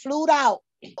got flued out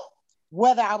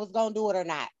whether I was going to do it or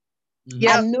not.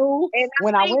 Yep. I knew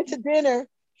when I went to dinner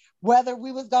whether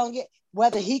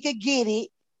he could get it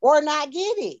or not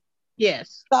get it.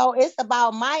 Yes. So it's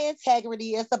about my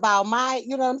integrity. It's about my,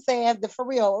 you know what I'm saying? For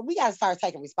real, we got to start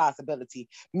taking responsibility.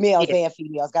 Males and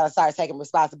females got to start taking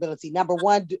responsibility. Number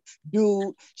one,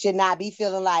 dude should not be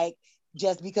feeling like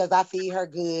just because I feed her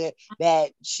good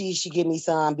that she should give me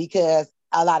some, because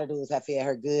a lot of dudes have fed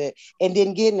her good and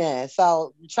didn't get none.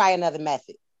 So try another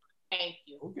method. Thank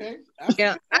you. Okay.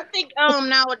 Yeah, I think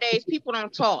nowadays people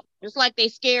don't talk. It's like they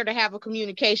scared to have a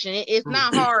communication. It's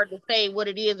not hard to say what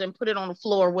it is and put it on the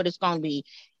floor what it's gonna be.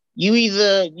 You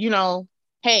either,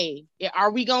 hey,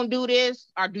 are we gonna do this?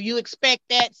 Or do you expect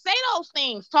that? Say those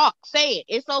things. Talk. Say it.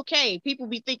 It's okay. People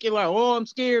be thinking like, oh, I'm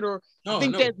scared, or I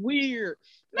think that's weird.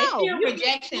 No,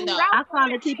 rejection though. I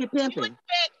try to keep it pimping.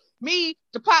 Me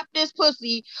to pop this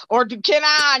pussy, or can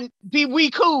I be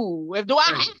we cool? Do I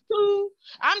have to?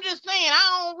 I'm just saying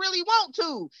I don't really want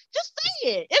to. Just say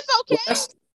it. It's okay.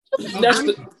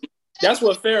 That's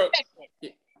what Pharaoh.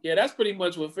 Yeah, that's pretty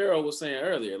much what Pharaoh was saying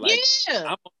earlier. Like,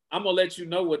 I'm gonna let you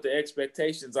know what the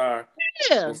expectations are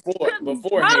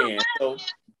beforehand. So,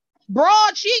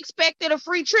 broad, she expected a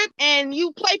free trip, and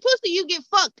you play pussy, you get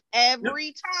fucked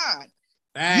every time.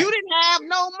 You didn't have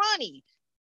no money.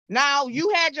 Now you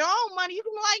had your own money. You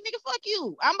can be like, nigga, fuck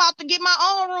you. I'm about to get my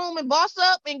own room and boss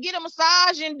up and get a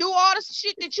massage and do all the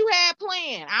shit that you had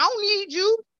planned. I don't need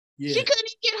you. Yeah. She couldn't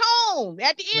get home.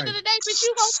 At the end of the day, but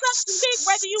you gonna suck some dick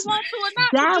whether you want to or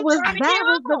not. That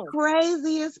was the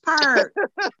craziest part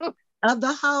of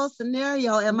the whole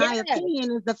scenario, in my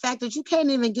opinion, is the fact that you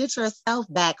can't even get yourself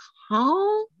back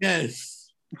home. Yes.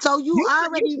 So you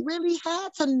already really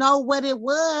had to know what it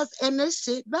was, and this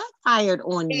shit backfired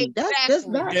on you. That's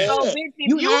bad. So, bitch,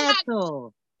 you had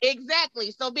to.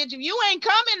 Exactly. So, bitch, if you ain't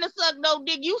coming to suck no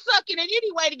dick, you sucking it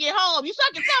anyway to get home. You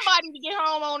sucking somebody to get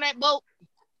home on that boat.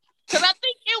 Because I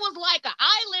think it was like an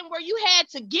island where you had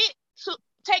to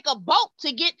take a boat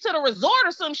to get to the resort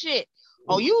or some shit.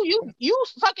 Oh, you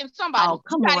fucking somebody. Oh,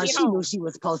 come on. She knew she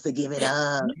was supposed to give it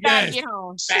up. You gotta get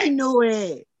home. She knew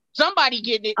it. Somebody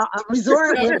getting it. A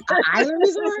resort, an island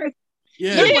resort.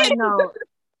 Yeah.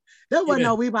 There wasn't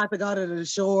no we about to go to the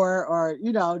shore or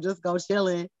just go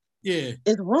chilling. Yeah.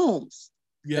 It's rooms.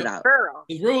 Yeah.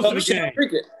 It's rooms for the game.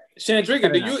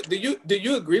 Chandrika, do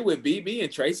you agree with BB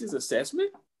and Tracy's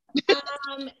assessment?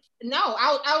 No,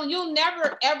 you'll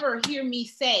never ever hear me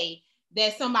say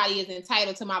that somebody is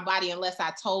entitled to my body unless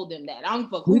I told them that.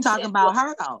 We're talking about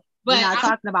her though. But we're not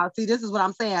talking about, this is what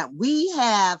I'm saying. We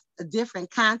have a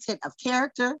different content of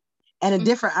character and a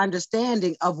different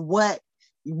understanding of what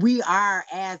we are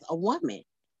as a woman.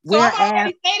 So I've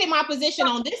already stated my position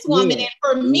on this woman. And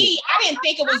for me, I didn't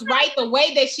think it was right the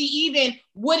way that she even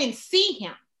wouldn't see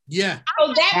him. Yeah.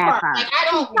 So that part,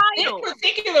 this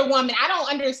particular woman, I don't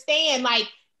understand. Like,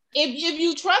 if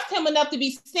you trust him enough to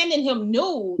be sending him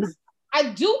nudes, I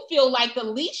do feel like the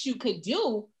least you could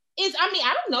do is,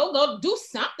 I don't know, go do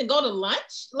something, go to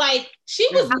lunch. Like, she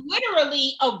was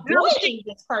literally avoiding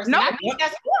this person. I think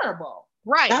that's horrible.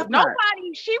 Right.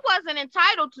 She wasn't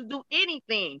entitled to do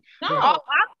anything. No. All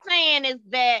I'm saying is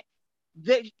that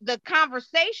the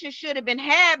conversation should have been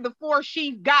had before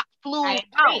she got flew out.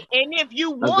 And if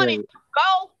you wanted to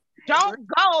go, don't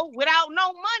go without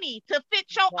no money to fit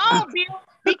your own bill,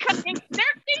 because there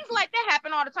things like that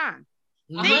happen all the time.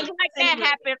 Things like that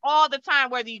happen all the time,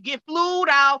 whether you get flued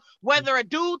out, whether a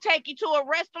dude take you to a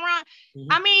restaurant.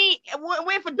 I mean,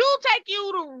 if a dude take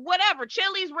you to whatever,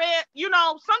 Chili's, Red,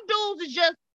 some dudes is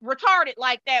just retarded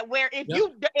like that, where if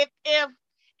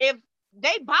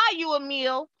they buy you a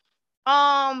meal,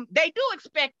 they do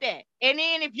expect that. And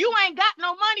then if you ain't got no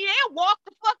money, they'll walk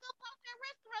the fuck up out that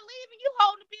restaurant, leaving you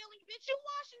holding the bill and bitch, you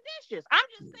washing dishes. I'm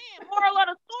just saying, moral of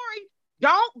the story,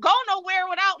 don't go nowhere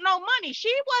without no money.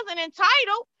 She wasn't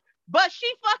entitled, but she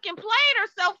fucking played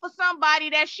herself for somebody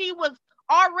that she was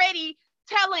already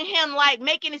telling him, like,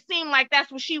 making it seem like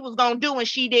that's what she was gonna do, and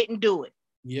she didn't do it.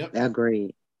 Yep.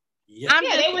 Agreed. Yep. I'm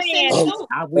just saying.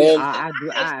 I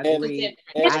agree.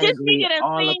 It's I just agree he done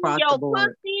all seen across your the board.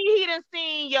 pussy, he done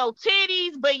seen your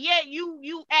titties, but yet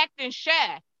you acting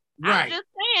shy. Right. I'm just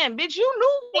saying, bitch, you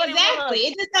knew what exactly. it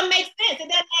was. It just doesn't make sense. It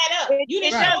doesn't add up. You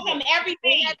didn't show him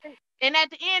everything. And at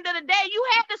the end of the day, you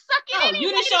had to suck it anyway. You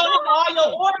didn't show him all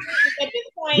your organs at this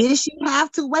point. Did she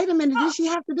have to? Wait a minute. Did she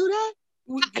have to do that?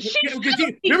 Remember,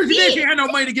 she said she had no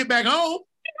money to get back home.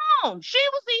 She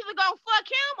was either gonna fuck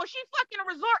him or she fucking a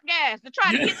resort gas to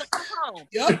try to get the fuck home.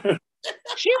 Yep.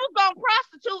 She was gonna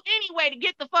prostitute anyway to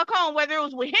get the fuck home, whether it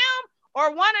was with him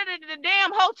or one of the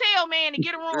damn hotel man to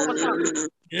get a room or something.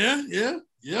 Yeah.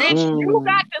 Bitch, you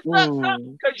got to suck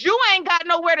something because you ain't got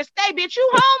nowhere to stay, bitch. You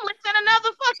homeless in another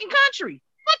fucking country.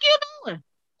 Fuck you doing?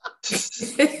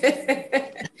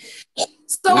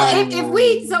 So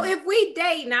if we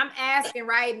date, and I'm asking,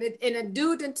 right, and a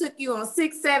dude that took you on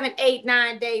 6, 7, 8,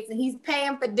 9 dates, and he's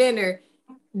paying for dinner,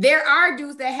 there are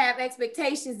dudes that have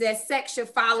expectations that sex should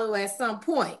follow at some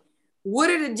point. What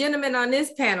do the gentlemen on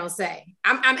this panel say?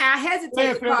 I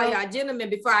hesitate to call y'all gentlemen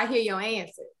before I hear your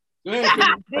answer. Go ahead,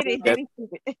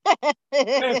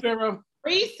 Pharaoh.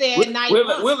 Reese said,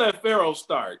 we'll let Pharaoh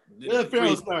start. Let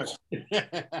Pharaoh start.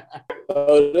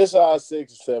 This is our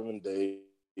 6 or 7 days.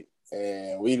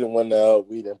 And we didn't win out.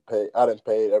 We didn't pay. I didn't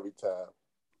pay it every time.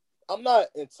 I'm not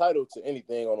entitled to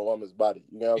anything on a woman's body.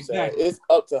 You know what I'm saying? It's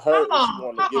up to her if she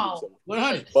want to give it to me.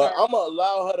 100. But I'm gonna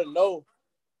allow her to know.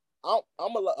 I'm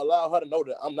gonna allow her to know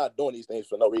that I'm not doing these things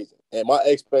for no reason. And my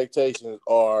expectations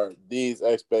are these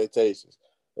expectations.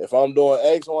 If I'm doing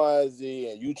X, Y, and Z,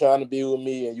 and you trying to be with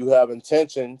me, and you have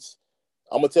intentions,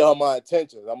 I'm gonna tell her my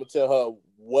intentions. I'm gonna tell her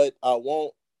what I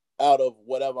want out of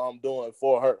whatever I'm doing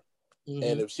for her. Mm-hmm.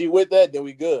 And if she with that, then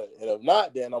we good. And if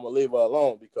not, then I'm gonna leave her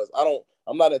alone because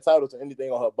I'm not entitled to anything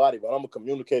on her body, but I'm gonna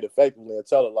communicate effectively and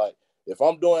tell her, like, if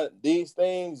I'm doing these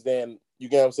things, then you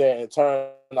get what I'm saying. In turn,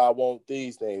 I want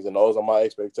these things, and those are my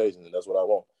expectations, and that's what I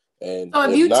want. And so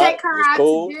if you take her out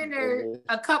to dinner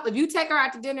if you take her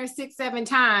out to dinner 6, 7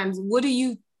 times, what are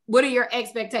your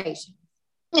expectations?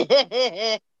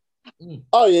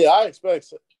 Oh yeah, I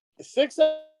expect 6,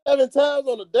 7 times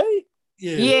on a date.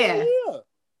 Yeah.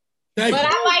 But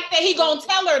I like that he gonna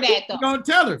tell her that though. He gonna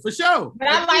tell her for sure. But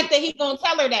I like that he gonna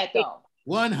tell her that though.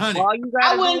 100.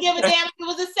 I wouldn't give a damn if it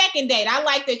was a second date. I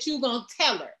like that you gonna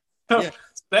tell her.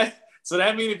 Yeah. So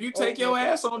that means if you take your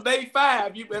ass on day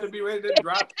 5, you better be ready to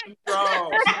drop the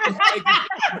draws.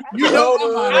 You know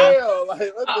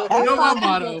my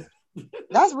motto.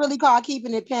 That's really called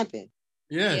keeping it pimping.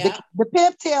 Yeah. The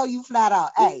pimp tell you flat out,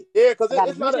 hey, because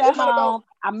it's not at home.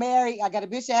 I'm married. I got a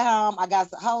bitch at home. I got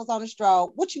some hoes on the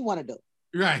stroke. What you want to do?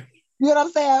 Right. You know what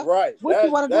I'm saying? Right. What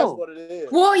you want to do? That's what it is.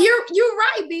 Well, you're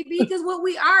right, BB, because what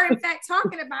we are in fact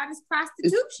talking about is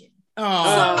prostitution. You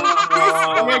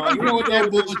know what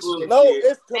that bullshit. No,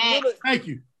 it's communication. Thank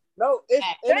you. No, it's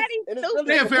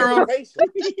really communication.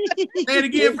 Say it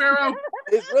again, Pharaoh.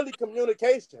 It's really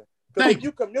communication. Because if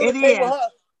you communicate with her,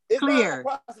 it's clear.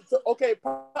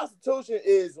 Prostitution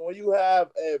is when you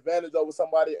have an advantage over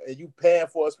somebody and you paying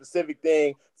for a specific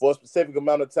thing for a specific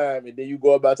amount of time, and then you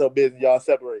go about your business, y'all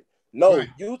separate. No,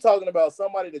 you talking about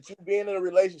somebody that you being in a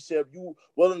relationship, you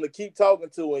willing to keep talking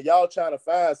to, and y'all trying to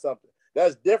find something.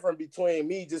 That's different between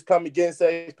me just coming getting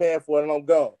sex, paying for it, and I'm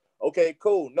gone. Okay,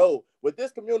 cool. No, with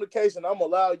this communication, I'm gonna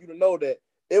allow you to know that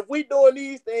if we doing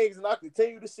these things and I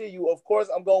continue to see you, of course,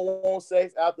 I'm going to want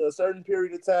sex after a certain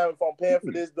period of time if I'm paying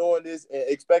for this, doing this, and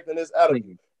expecting this out of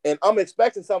you. And I'm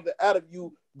expecting something out of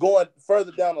you going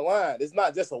further down the line. It's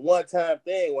not just a one-time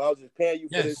thing where I was just paying you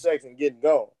for this sex and getting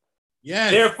gone.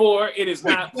 Yes. Therefore, it is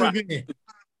not prostitution.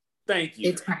 Thank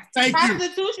you.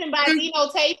 Prostitution by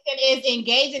denotation is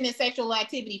engaging in sexual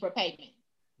activity for payment.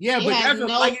 Yeah, but that's no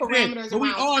parameters. But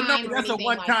we all know that's a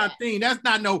one-time thing. That's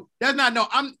not no.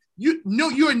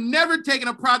 You're never taking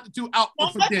a prostitute out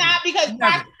for dinner. No, not because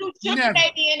sugar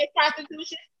baby in this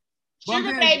prostitution.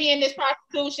 Sugar baby in this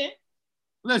prostitution.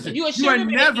 Listen, you are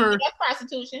never. That's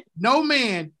prostitution. No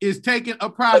man is taking a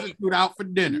prostitute out for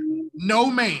dinner. No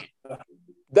man.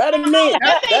 That is me.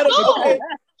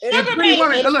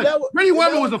 Pretty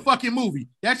Woman was a fucking movie.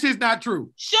 That shit's not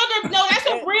true. Sugar, no, that's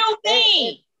a real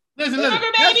thing. Listen,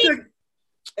 baby.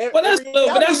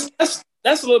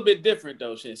 That's a little bit different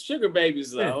though. Shit, sugar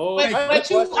babies. But they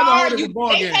take them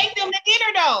to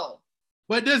dinner though.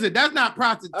 But listen, that's not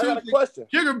prostitution. I got a question.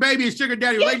 Sugar baby and sugar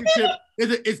daddy relationship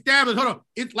is established. Hold on.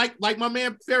 It's like my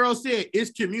man Pharaoh said,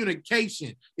 it's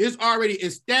communication. It's already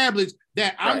established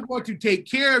that I'm going to take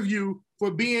care of you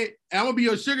I'm gonna be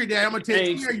your sugar daddy. I'm gonna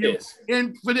take care of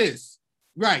you for this.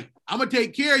 Right. I'm gonna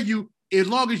take care of you as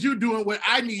long as you're doing what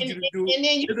I need you to do. And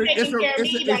then you're taking care of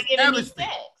me by giving me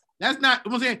sex. That's not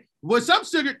what I'm saying. Well, some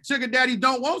sugar daddies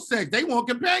don't want sex, they want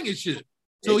companionship.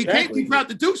 So he can't be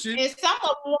prostitution. And some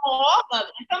of them want all of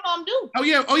it, and some of them do.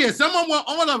 Oh yeah. Some of them want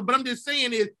all of it, but I'm just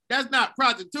saying that's not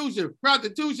prostitution.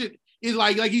 Prostitution is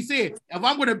like he said, if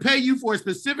I'm going to pay you for a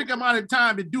specific amount of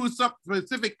time to do some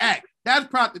specific act, that's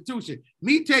prostitution.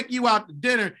 Me taking you out to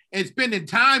dinner and spending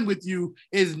time with you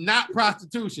is not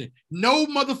prostitution. No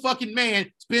motherfucking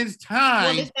man spends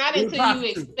time. Well, it's not until you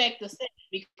expect the sex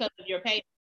because of your pay.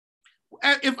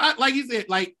 If I, like he said,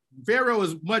 like Pharaoh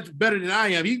is much better than I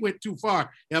am. He went too far.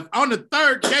 If on the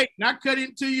third date and I cut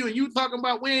into you and you talking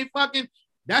about we ain't fucking,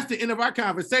 that's the end of our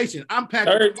conversation. I'm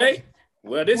packing. Third date.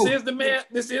 Well, this is the man.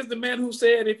 This is the man who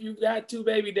said if you got 2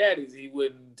 baby daddies, he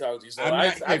wouldn't talk to you. So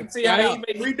I can see how he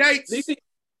made 3 dates.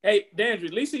 Hey, Dandridge,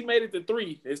 at least he made it to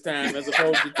 3 this time as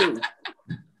opposed to 2.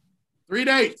 3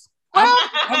 dates.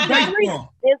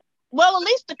 Well, at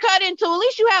least to cut into, at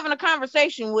least you having a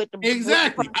conversation with the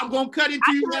exactly. I'm gonna cut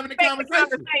into you having a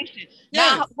conversation.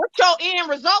 Yes. Now, what your end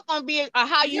result gonna be, or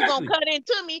how you gonna cut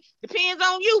into me, depends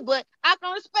on you. But I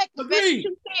can respect the fact that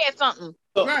you said something.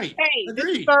 Right. Hey, this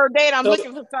is the third date. I'm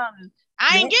looking for something.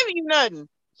 I ain't giving you nothing.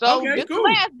 So this is the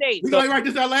last date. We're gonna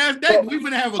this our last date. We're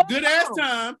gonna have a good ass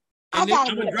time. And then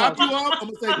I'm gonna drop you off.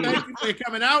 I'm gonna say thank you for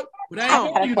coming out. But I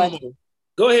ain't gonna you no more.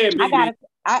 Go ahead, baby.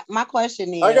 My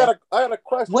question is, I got a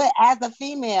question. What, as a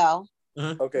female,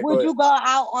 okay, would you go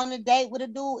out on a date with a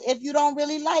dude if you don't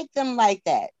really like them like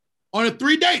that? On a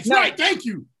 3 dates, right? Thank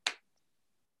you.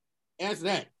 Answer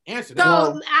that. So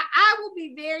I will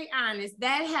be very honest.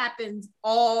 That happens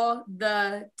all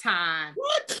the time.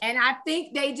 What? And I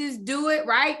think they just do it,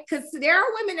 right? Because there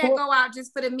are women that go out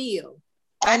just for the meal.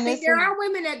 I think there are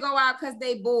women that go out because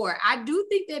they bored. I do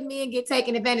think that men get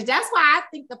taken advantage. That's why I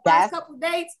think the first couple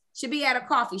dates should be at a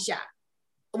coffee shop.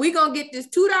 We're going to get this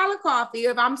 $2 coffee.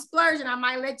 If I'm splurging, I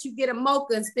might let you get a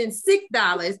mocha and spend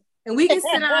 $6. And we can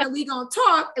sit down and we're going to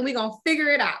talk and we're going to figure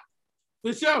it out.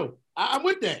 For sure. I'm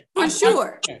with that. For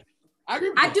sure. I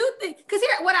agree with I do think, because here,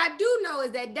 what I do know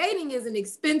is that dating is an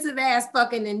expensive ass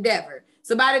fucking endeavor.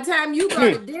 So by the time you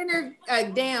go to dinner, a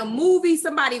damn movie,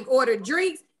 somebody order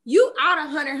drinks, you out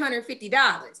 $100,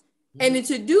 $150. And then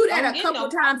to do that a couple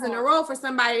times in a row for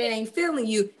somebody that ain't feeling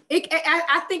you,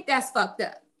 I think that's fucked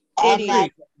up.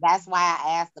 And that's why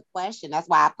I asked the question. That's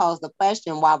why I posed the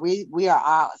question. While we are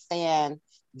all saying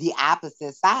the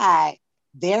opposite side,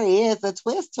 there is a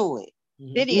twist to it.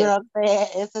 It is. You know what I'm saying?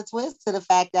 It's a twist to the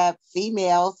fact that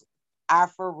females are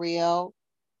for real,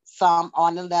 some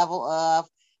on the level of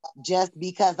just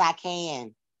because I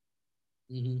can.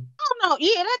 Mm-hmm. I don't know.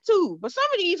 Yeah, that too. But some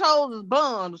of these hoes is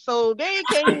bummed, so they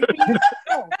can't even be. You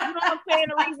know what I'm saying?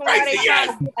 The reason why they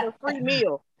trying to get a free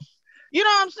meal. You know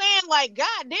what I'm saying? Like,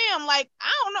 goddamn, like,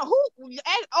 I don't know who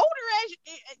as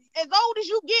old as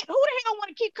you get, who the hell want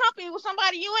to keep company with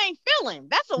somebody you ain't feeling?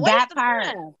 That's a waste of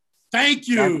time. Thank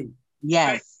you.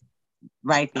 Yes.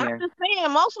 Right there. I'm just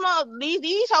saying, most of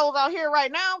these hoes out here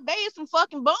right now, they is some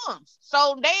fucking bums.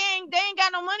 So they ain't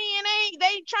got no money and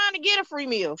they trying to get a free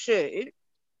meal. Shit.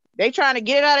 They trying to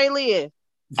get it how they live.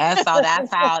 And so that's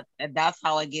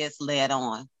how it gets led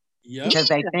on. Yeah. Because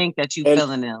they think that you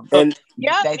feeling them. They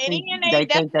try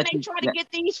to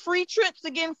get these free trips to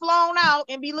getting flown out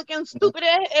and be looking stupid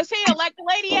as hell, like the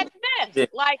lady at the desk. Yeah.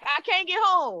 Like, I can't get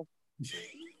home.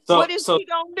 What is he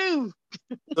gonna do?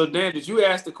 So Dan, did you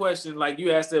ask the question like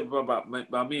you asked it about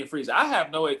me and Freeze? I have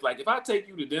no, like, if I take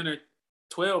you to dinner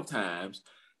 12 times,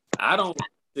 I don't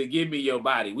to give me your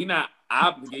body. You're not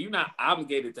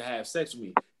obligated to have sex with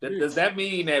me. Does that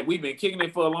mean that we've been kicking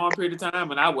it for a long period of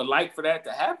time and I would like for that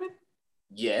to happen?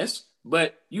 Yes,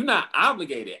 but you're not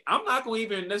obligated. I'm not going to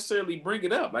even necessarily bring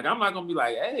it up. Like, I'm not going to be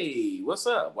like, hey, what's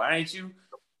up? Why ain't you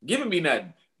giving me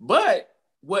nothing? But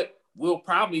what will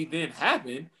probably then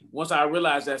happen once I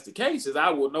realize that's the case is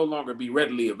I will no longer be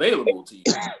readily available to you.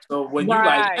 So when you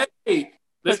like, hey,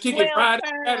 let's kick it Friday,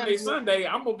 Saturday, Sunday,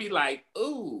 I'm going to be like,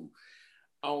 ooh,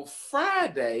 on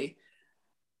Friday,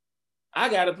 I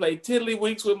got to play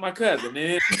tiddlywinks with my cousin.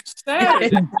 And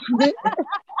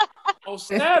on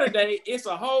Saturday, it's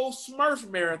a whole Smurf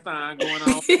marathon going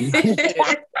on.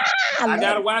 I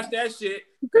got to watch that shit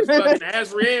because fucking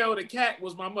Azrael the cat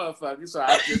was my motherfucker. So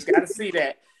I just got to see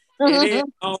that. And then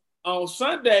on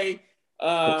Sunday,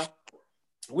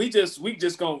 we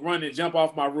just gonna run and jump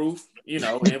off my roof, you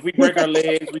know. And if we break our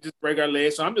legs, we just break our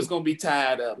legs. So I'm just gonna be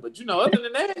tied up. But you know, other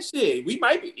than that, shit, we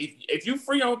might be if you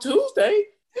free on Tuesday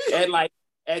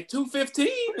at 2:15,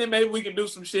 then maybe we can do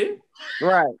some shit.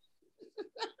 Right.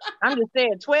 I'm just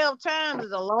saying 12 times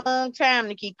is a long time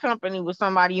to keep company with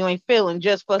somebody you ain't feeling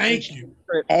just for Thank some you.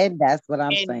 Trip. And that's what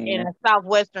I'm saying. In a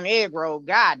Southwestern egg roll.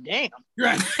 God damn.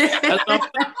 Right.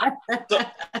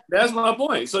 That's my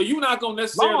point. So you're not gonna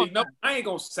necessarily know. I ain't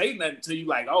gonna say nothing to you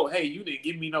like, oh, hey, you didn't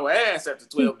give me no ass after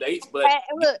 12 dates. But at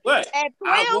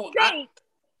 12 dates,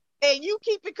 and you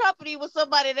keeping company with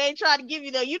somebody that ain't trying to give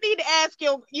you you need to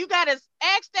you gotta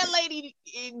ask that lady,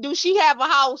 do she have a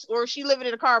house or is she living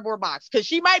in a cardboard box? Because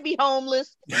she might be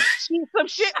homeless. Some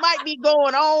shit might be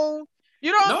going on.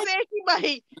 You know what I'm saying? She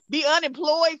might be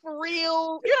unemployed for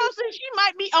real. You know what I'm saying? She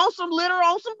might be on some bum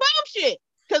shit.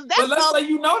 But let's say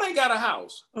you know they got a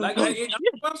house. Like what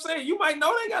I'm saying, you might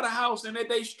know they got a house and that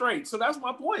they straight. So that's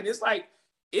my point. It's like,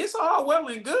 it's all well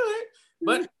and good,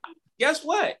 but guess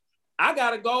what? I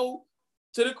gotta go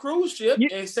to the cruise ship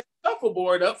and set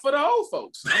shuffleboard up for the old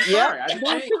folks. I'm sorry.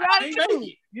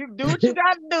 You do what you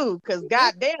gotta do. Cause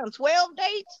goddamn, 12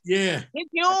 dates. Yeah. If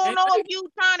you don't know if you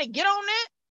trying to get on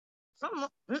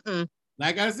that,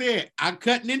 like I said, I'm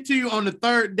cutting into you on the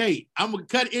third date. I'm gonna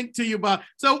cut into you about.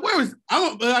 So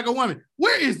I'm like a woman.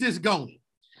 Where is this going?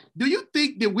 Do you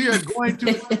think that we are going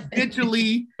to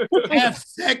eventually have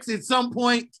sex at some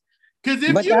point? Because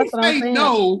if you say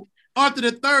no after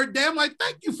the third day, I'm like,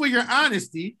 thank you for your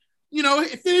honesty. You know,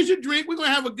 finish your drink. We're gonna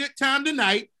have a good time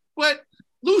tonight. But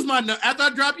lose my number after I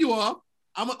drop you off.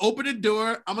 I'm gonna open the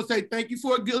door. I'm gonna say thank you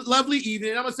for a good, lovely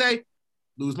evening. I'm gonna say,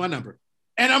 lose my number,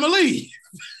 and I'm gonna leave.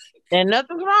 And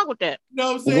nothing's wrong with that. You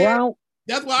know what I'm saying?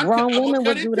 That's why I'm gonna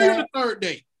cut it to the third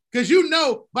date. Because you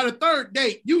know, by the third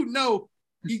date, you have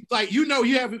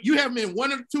them in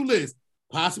one of the two lists.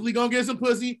 Possibly gonna get some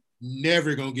pussy,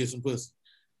 never gonna get some pussy.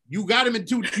 You got him in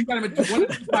one of the two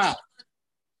piles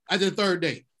at the third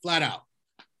date, flat out.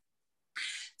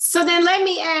 So then let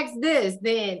me ask this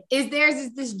then. Is there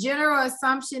this general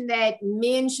assumption that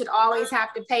men should always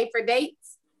have to pay for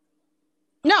dates?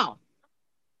 No.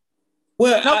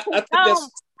 Well, I think that's...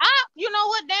 you know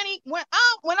what, Danny? When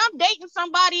I'm dating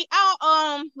somebody,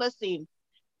 let's see.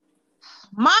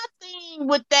 My thing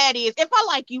with that is, if I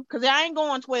like you, because I ain't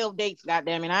going 12 dates,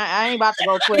 goddammit. I ain't about to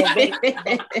go 12 dates.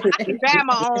 I can buy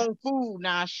my own food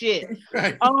now, shit.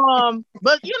 Right.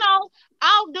 But you know,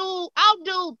 I'll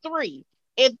do 3.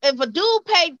 If a dude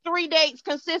paid 3 dates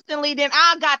consistently, then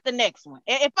I got the next one.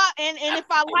 If I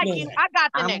like you, I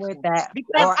got the next one.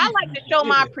 Because I like to show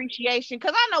my appreciation,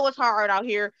 because I know it's hard out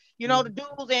here. You know, the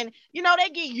dudes, and you know, they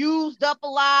get used up a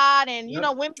lot, and you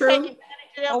know, women taking advantage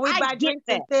of them. Or we buy drinks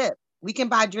and tip. We can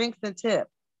buy drinks and tip.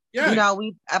 Yeah. You know,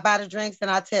 I buy the drinks and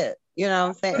I tip. You know what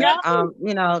I'm saying? Yeah.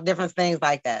 You know, different things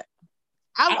like that.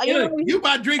 You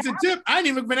buy drinks and tip. I ain't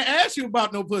even gonna ask you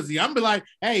about no pussy. I'm be like,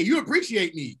 hey, you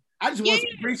appreciate me. I just want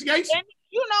some appreciation. And,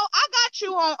 you know, I got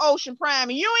you on Ocean Prime,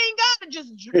 and you ain't got to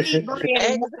just eat bread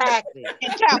and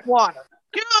tap water.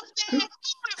 You know what I'm saying?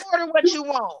 You order what you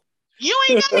want. You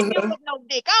ain't got to deal with no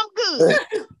dick. I'm good.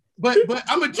 But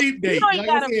I'm a cheap date. You ain't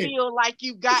got to feel like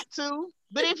you got to.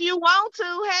 But if you want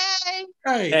to,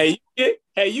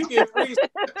 you get free.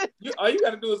 All you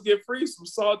got to do is get free some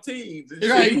saltines.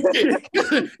 Right.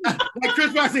 Like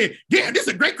Chris Rock said, damn, this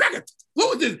is a great cracker.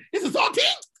 What was this? It's a saltine?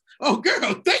 Oh,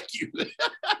 girl, thank you.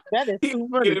 That is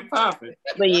super. Get it popping.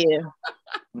 But yeah.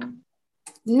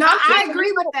 No, I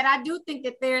agree with that. I do think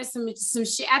that there's some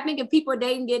shit. I think if people are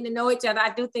dating, getting to know each other, I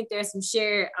do think there's some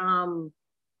shared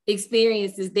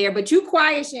experiences there. But you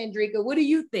quiet, Chandrika. What do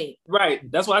you think?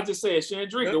 Right. That's what I just said.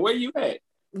 Chandrika, where you at?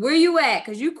 Where you at?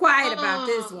 Because you quiet about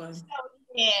this one.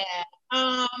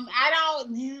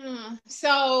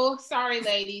 So sorry,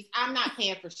 ladies. I'm not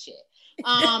paying for shit.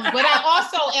 But I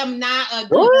also am not a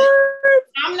good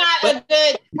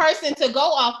person to go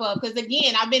off of, because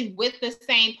again, I've been with the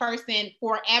same person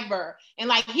forever, and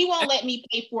like he won't let me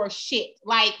pay for shit.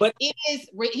 Like it is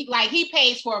like he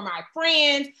pays for my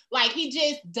friends. Like he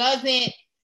just doesn't.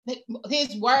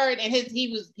 His word and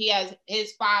he has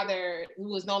his father,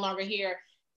 who is no longer here,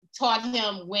 taught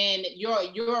him when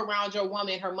you're around your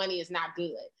woman, her money is not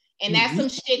good. And that's some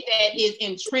shit that is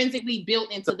intrinsically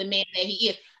built into the man that he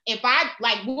is. If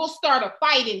we'll start a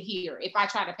fight in here if I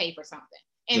try to pay for something.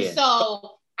 And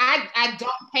so I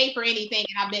don't pay for anything,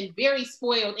 and I've been very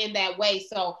spoiled in that way.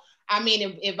 So, I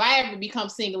mean, if I ever become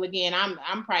single again,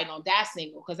 I'm probably gonna die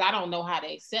single, because I don't know how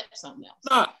to accept something else.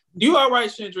 Nah, you all right,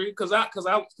 Chandri? Because we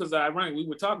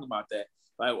were talking about that.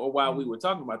 Like, or while we were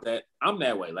talking about that, I'm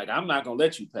that way. Like, I'm not gonna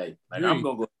let you pay. Like, I'm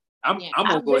gonna go I'm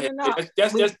gonna go ahead.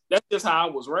 That's just how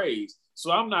I was raised.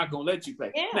 So I'm not gonna let you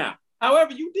pay. Yeah. Now,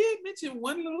 however, you did mention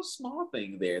one little small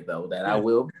thing there, though, that I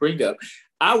will bring up.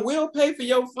 I will pay for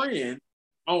your friend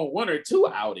on 1 or 2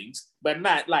 outings, but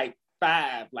not like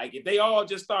 5. Like if they all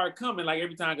just start coming like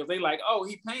every time because they like, oh,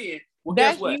 he paying. Well,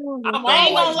 guess what? I ain't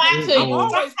gonna lie to you.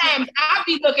 Sometimes I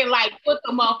be looking like put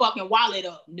the motherfucking wallet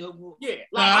up. No, yeah,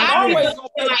 like I'm always gonna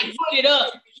pay like put it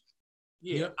up.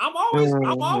 Yeah, I'm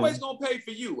always gonna pay for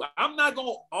you. I'm not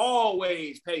gonna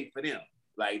always pay for them.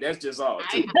 Like that's just all.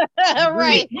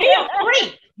 Right.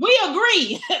 We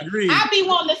agree. I be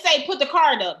wanting to say put the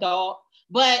card up, dog.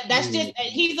 But that's just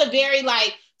he's a very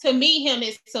like to me, him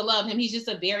is to love him. He's just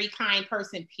a very kind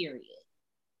person, period.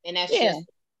 And that's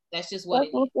just what it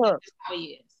is. That's just how he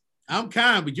is. I'm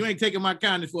kind, but you ain't taking my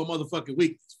kindness for a motherfucking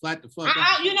week. Flat the fuck out.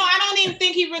 I don't even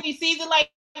think he really sees it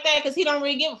like that because he don't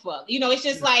really give a fuck. It's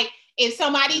just like if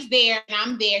somebody's there and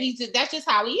I'm there, that's just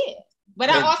how he is. But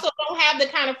I also don't have the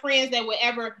kind of friends that would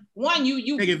ever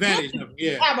you take advantage of him.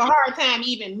 Yeah. Have a hard time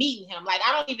even meeting him. Like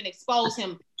I don't even expose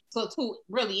him to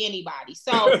really anybody.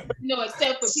 So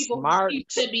except for people who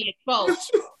should be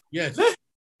exposed. Yes.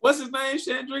 What's his name,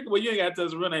 Chandrika? Well, you ain't got to tell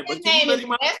his real name, but can you let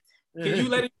him out?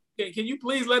 Can you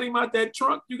please let him out that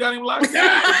trunk? You got him locked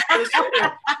down.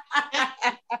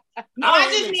 No, I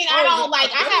just mean I don't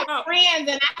like. I have friends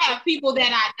and I have people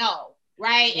that I know,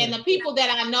 right? And the people that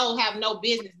I know have no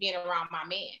business being around my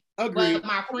man. Agreed. But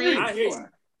my friends, I hear you.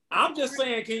 I'm just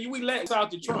saying, we let us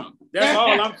out the trunk? That's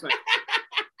all I'm saying.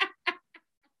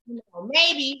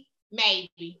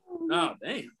 Maybe. Oh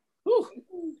damn. Whew.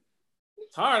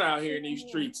 It's hard out here in these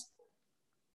streets.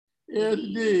 Yes,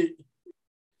 indeed.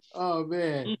 Oh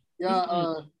man.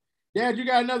 Yeah. Dad, you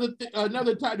got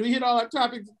another topic? Do we hit all our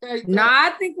topics today? No,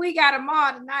 I think we got them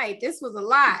all tonight. This was a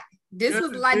lot. This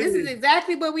is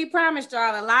exactly what we promised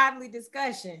y'all, a lively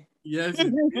discussion. Yes,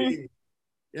 indeed.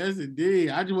 Yes, indeed.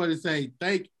 I just want to say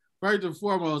first and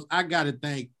foremost, I got to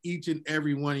thank each and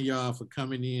every one of y'all for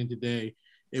coming in today.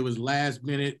 It was last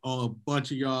minute on a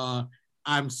bunch of y'all.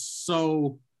 I'm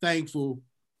so thankful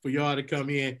for y'all to come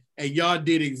in. And y'all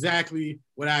did exactly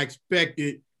what I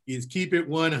expected, is keep it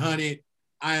 100.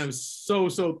 I am so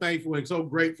thankful and so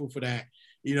grateful for that.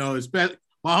 Especially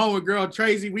my homie girl,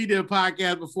 Tracy, we did a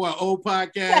podcast before, an old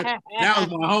podcast. That was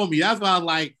my homie. That's why I was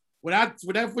like,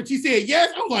 when she said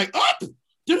yes, I was like, up.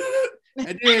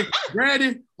 And then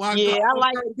Brandon, I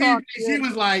like her. She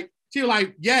was like,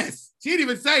 yes. She didn't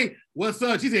even say, what's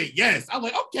up? She said, yes. I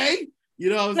was like, okay. You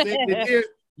know what I'm saying?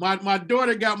 My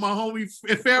daughter got my homie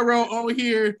Pharaoh on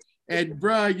here, and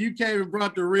bruh, you came and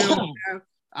brought the real man.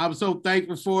 I'm so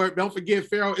thankful for it. Don't forget,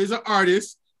 Pharaoh is an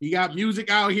artist. He got music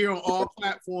out here on all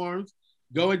platforms.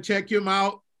 Go and check him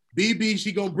out. BB,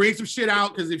 she gonna bring some shit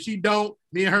out, because if she don't,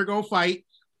 me and her gonna fight,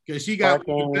 because she got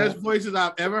the best voices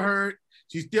I've ever heard.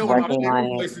 She's still one of my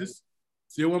favorite voices.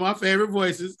 Still one of my favorite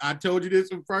voices. I told you this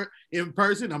in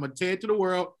person. I'm gonna tell it to the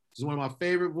world. She's one of my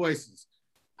favorite voices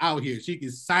out here. She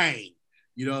can sing.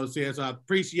 You know what I'm saying? So I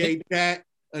appreciate that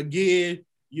again.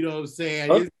 You know what I'm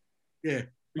saying? Yeah.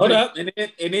 Hold up, and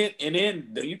then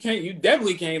you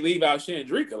definitely can't leave out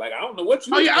Chandrika. Like I don't know what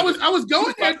you. Oh yeah, I was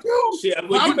going there too. Shit,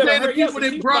 well, I was saying the people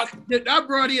that I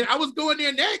brought in. I was going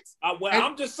there next.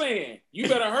 I'm just saying, you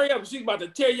better hurry up. She's about to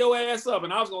tear your ass up,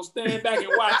 and I was gonna stand back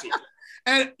and watch it.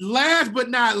 And last but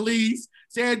not least,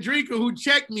 Chandrika, who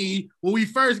checked me when we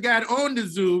first got on the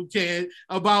Zoom, Ken,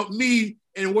 about me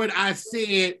and what I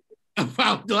said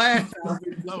about the last time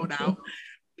we blown out.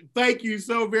 Thank you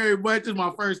so very much. It's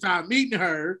my first time meeting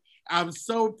her. I'm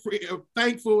so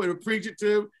thankful and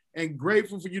appreciative and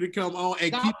grateful for you to come on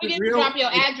and don't keep forget it real. To drop your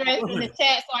address in the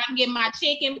chat so I can get my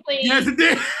chicken, please. Yes, it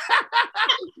did.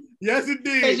 Yes, it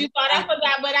did. Because you thought I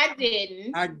forgot, but I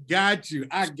didn't. I got you.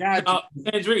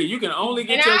 Chandrika, you can only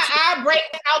get your chicken. I'll break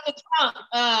out the trunk.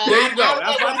 There you go.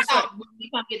 That's what I said.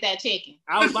 Come get that chicken.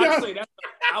 I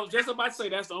was just about to say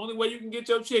that's the only way you can get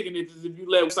your chicken is if you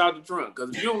let us out the trunk.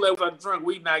 Because if you don't let us out the trunk,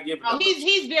 we not giving.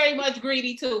 He's very much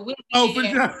greedy too. For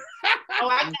sure.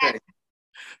 I got it.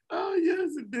 Oh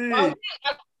yes, it did.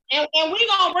 And we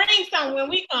gonna bring some when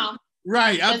we come.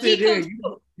 Right, I said there.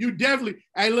 You definitely.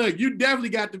 Hey, look, you definitely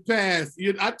got the pass.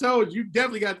 I told you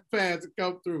definitely got the pass to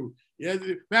come through. Yes,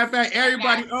 matter of fact,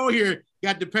 everybody on here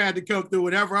got the pass to come through.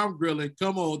 Whenever I'm grilling,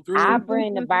 come on through. I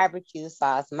bring the barbecue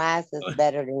sauce. Mine is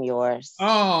better than yours.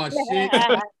 Oh shit!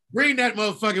 Bring that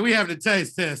motherfucker. We having a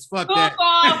taste test. Fuck that.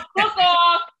 Cook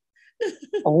off.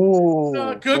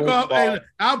 Oh, cook off. Hey,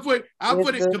 I'll put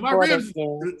it because my ribs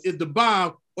is the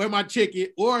bomb, or my chicken,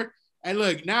 or and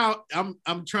look, now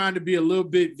I'm trying to be a little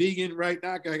bit vegan right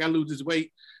now because I gotta lose this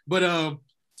weight. But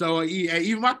So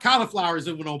even my cauliflower is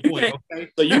even on point. Okay.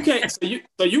 So you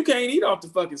can't eat off the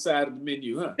fucking side of the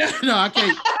menu, huh? No, I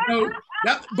can't.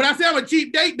 But I said I'm a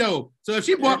cheap date though. So if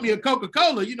she bought me a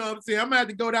Coca-Cola, you know what I'm saying, I'm gonna have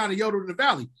to go down to Yodel in the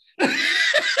Valley.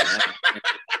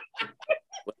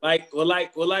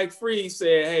 Like Free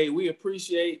said, hey, we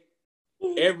appreciate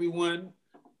everyone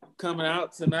coming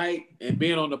out tonight and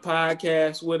being on the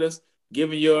podcast with us,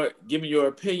 giving your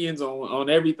opinions on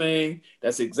everything.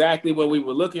 That's exactly what we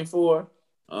were looking for.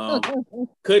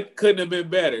 Couldn't have been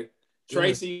better.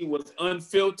 Tracy was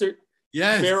unfiltered.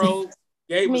 Yes. Pharaoh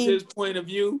gave us his point of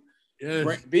view.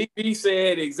 Yes. BB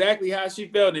said exactly how she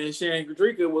felt, and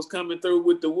Chandrika was coming through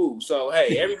with the woo. So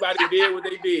hey, everybody did what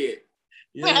they did.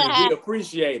 Yeah, we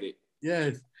appreciate it.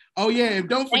 Yes. Oh yeah, and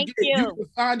don't forget you can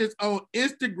find us on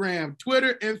Instagram,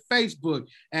 Twitter, and Facebook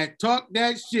at Talk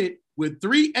That Shit with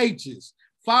 3 H's.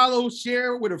 Follow,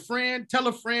 share with a friend, tell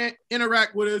a friend,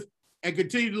 interact with us, and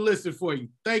continue to listen for you.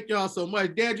 Thank y'all so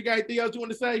much. Dad, you got anything else you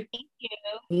want to say? Thank you.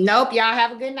 Nope. Y'all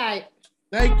have a good night.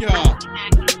 Thank y'all.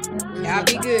 Y'all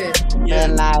be good.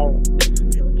 Good night.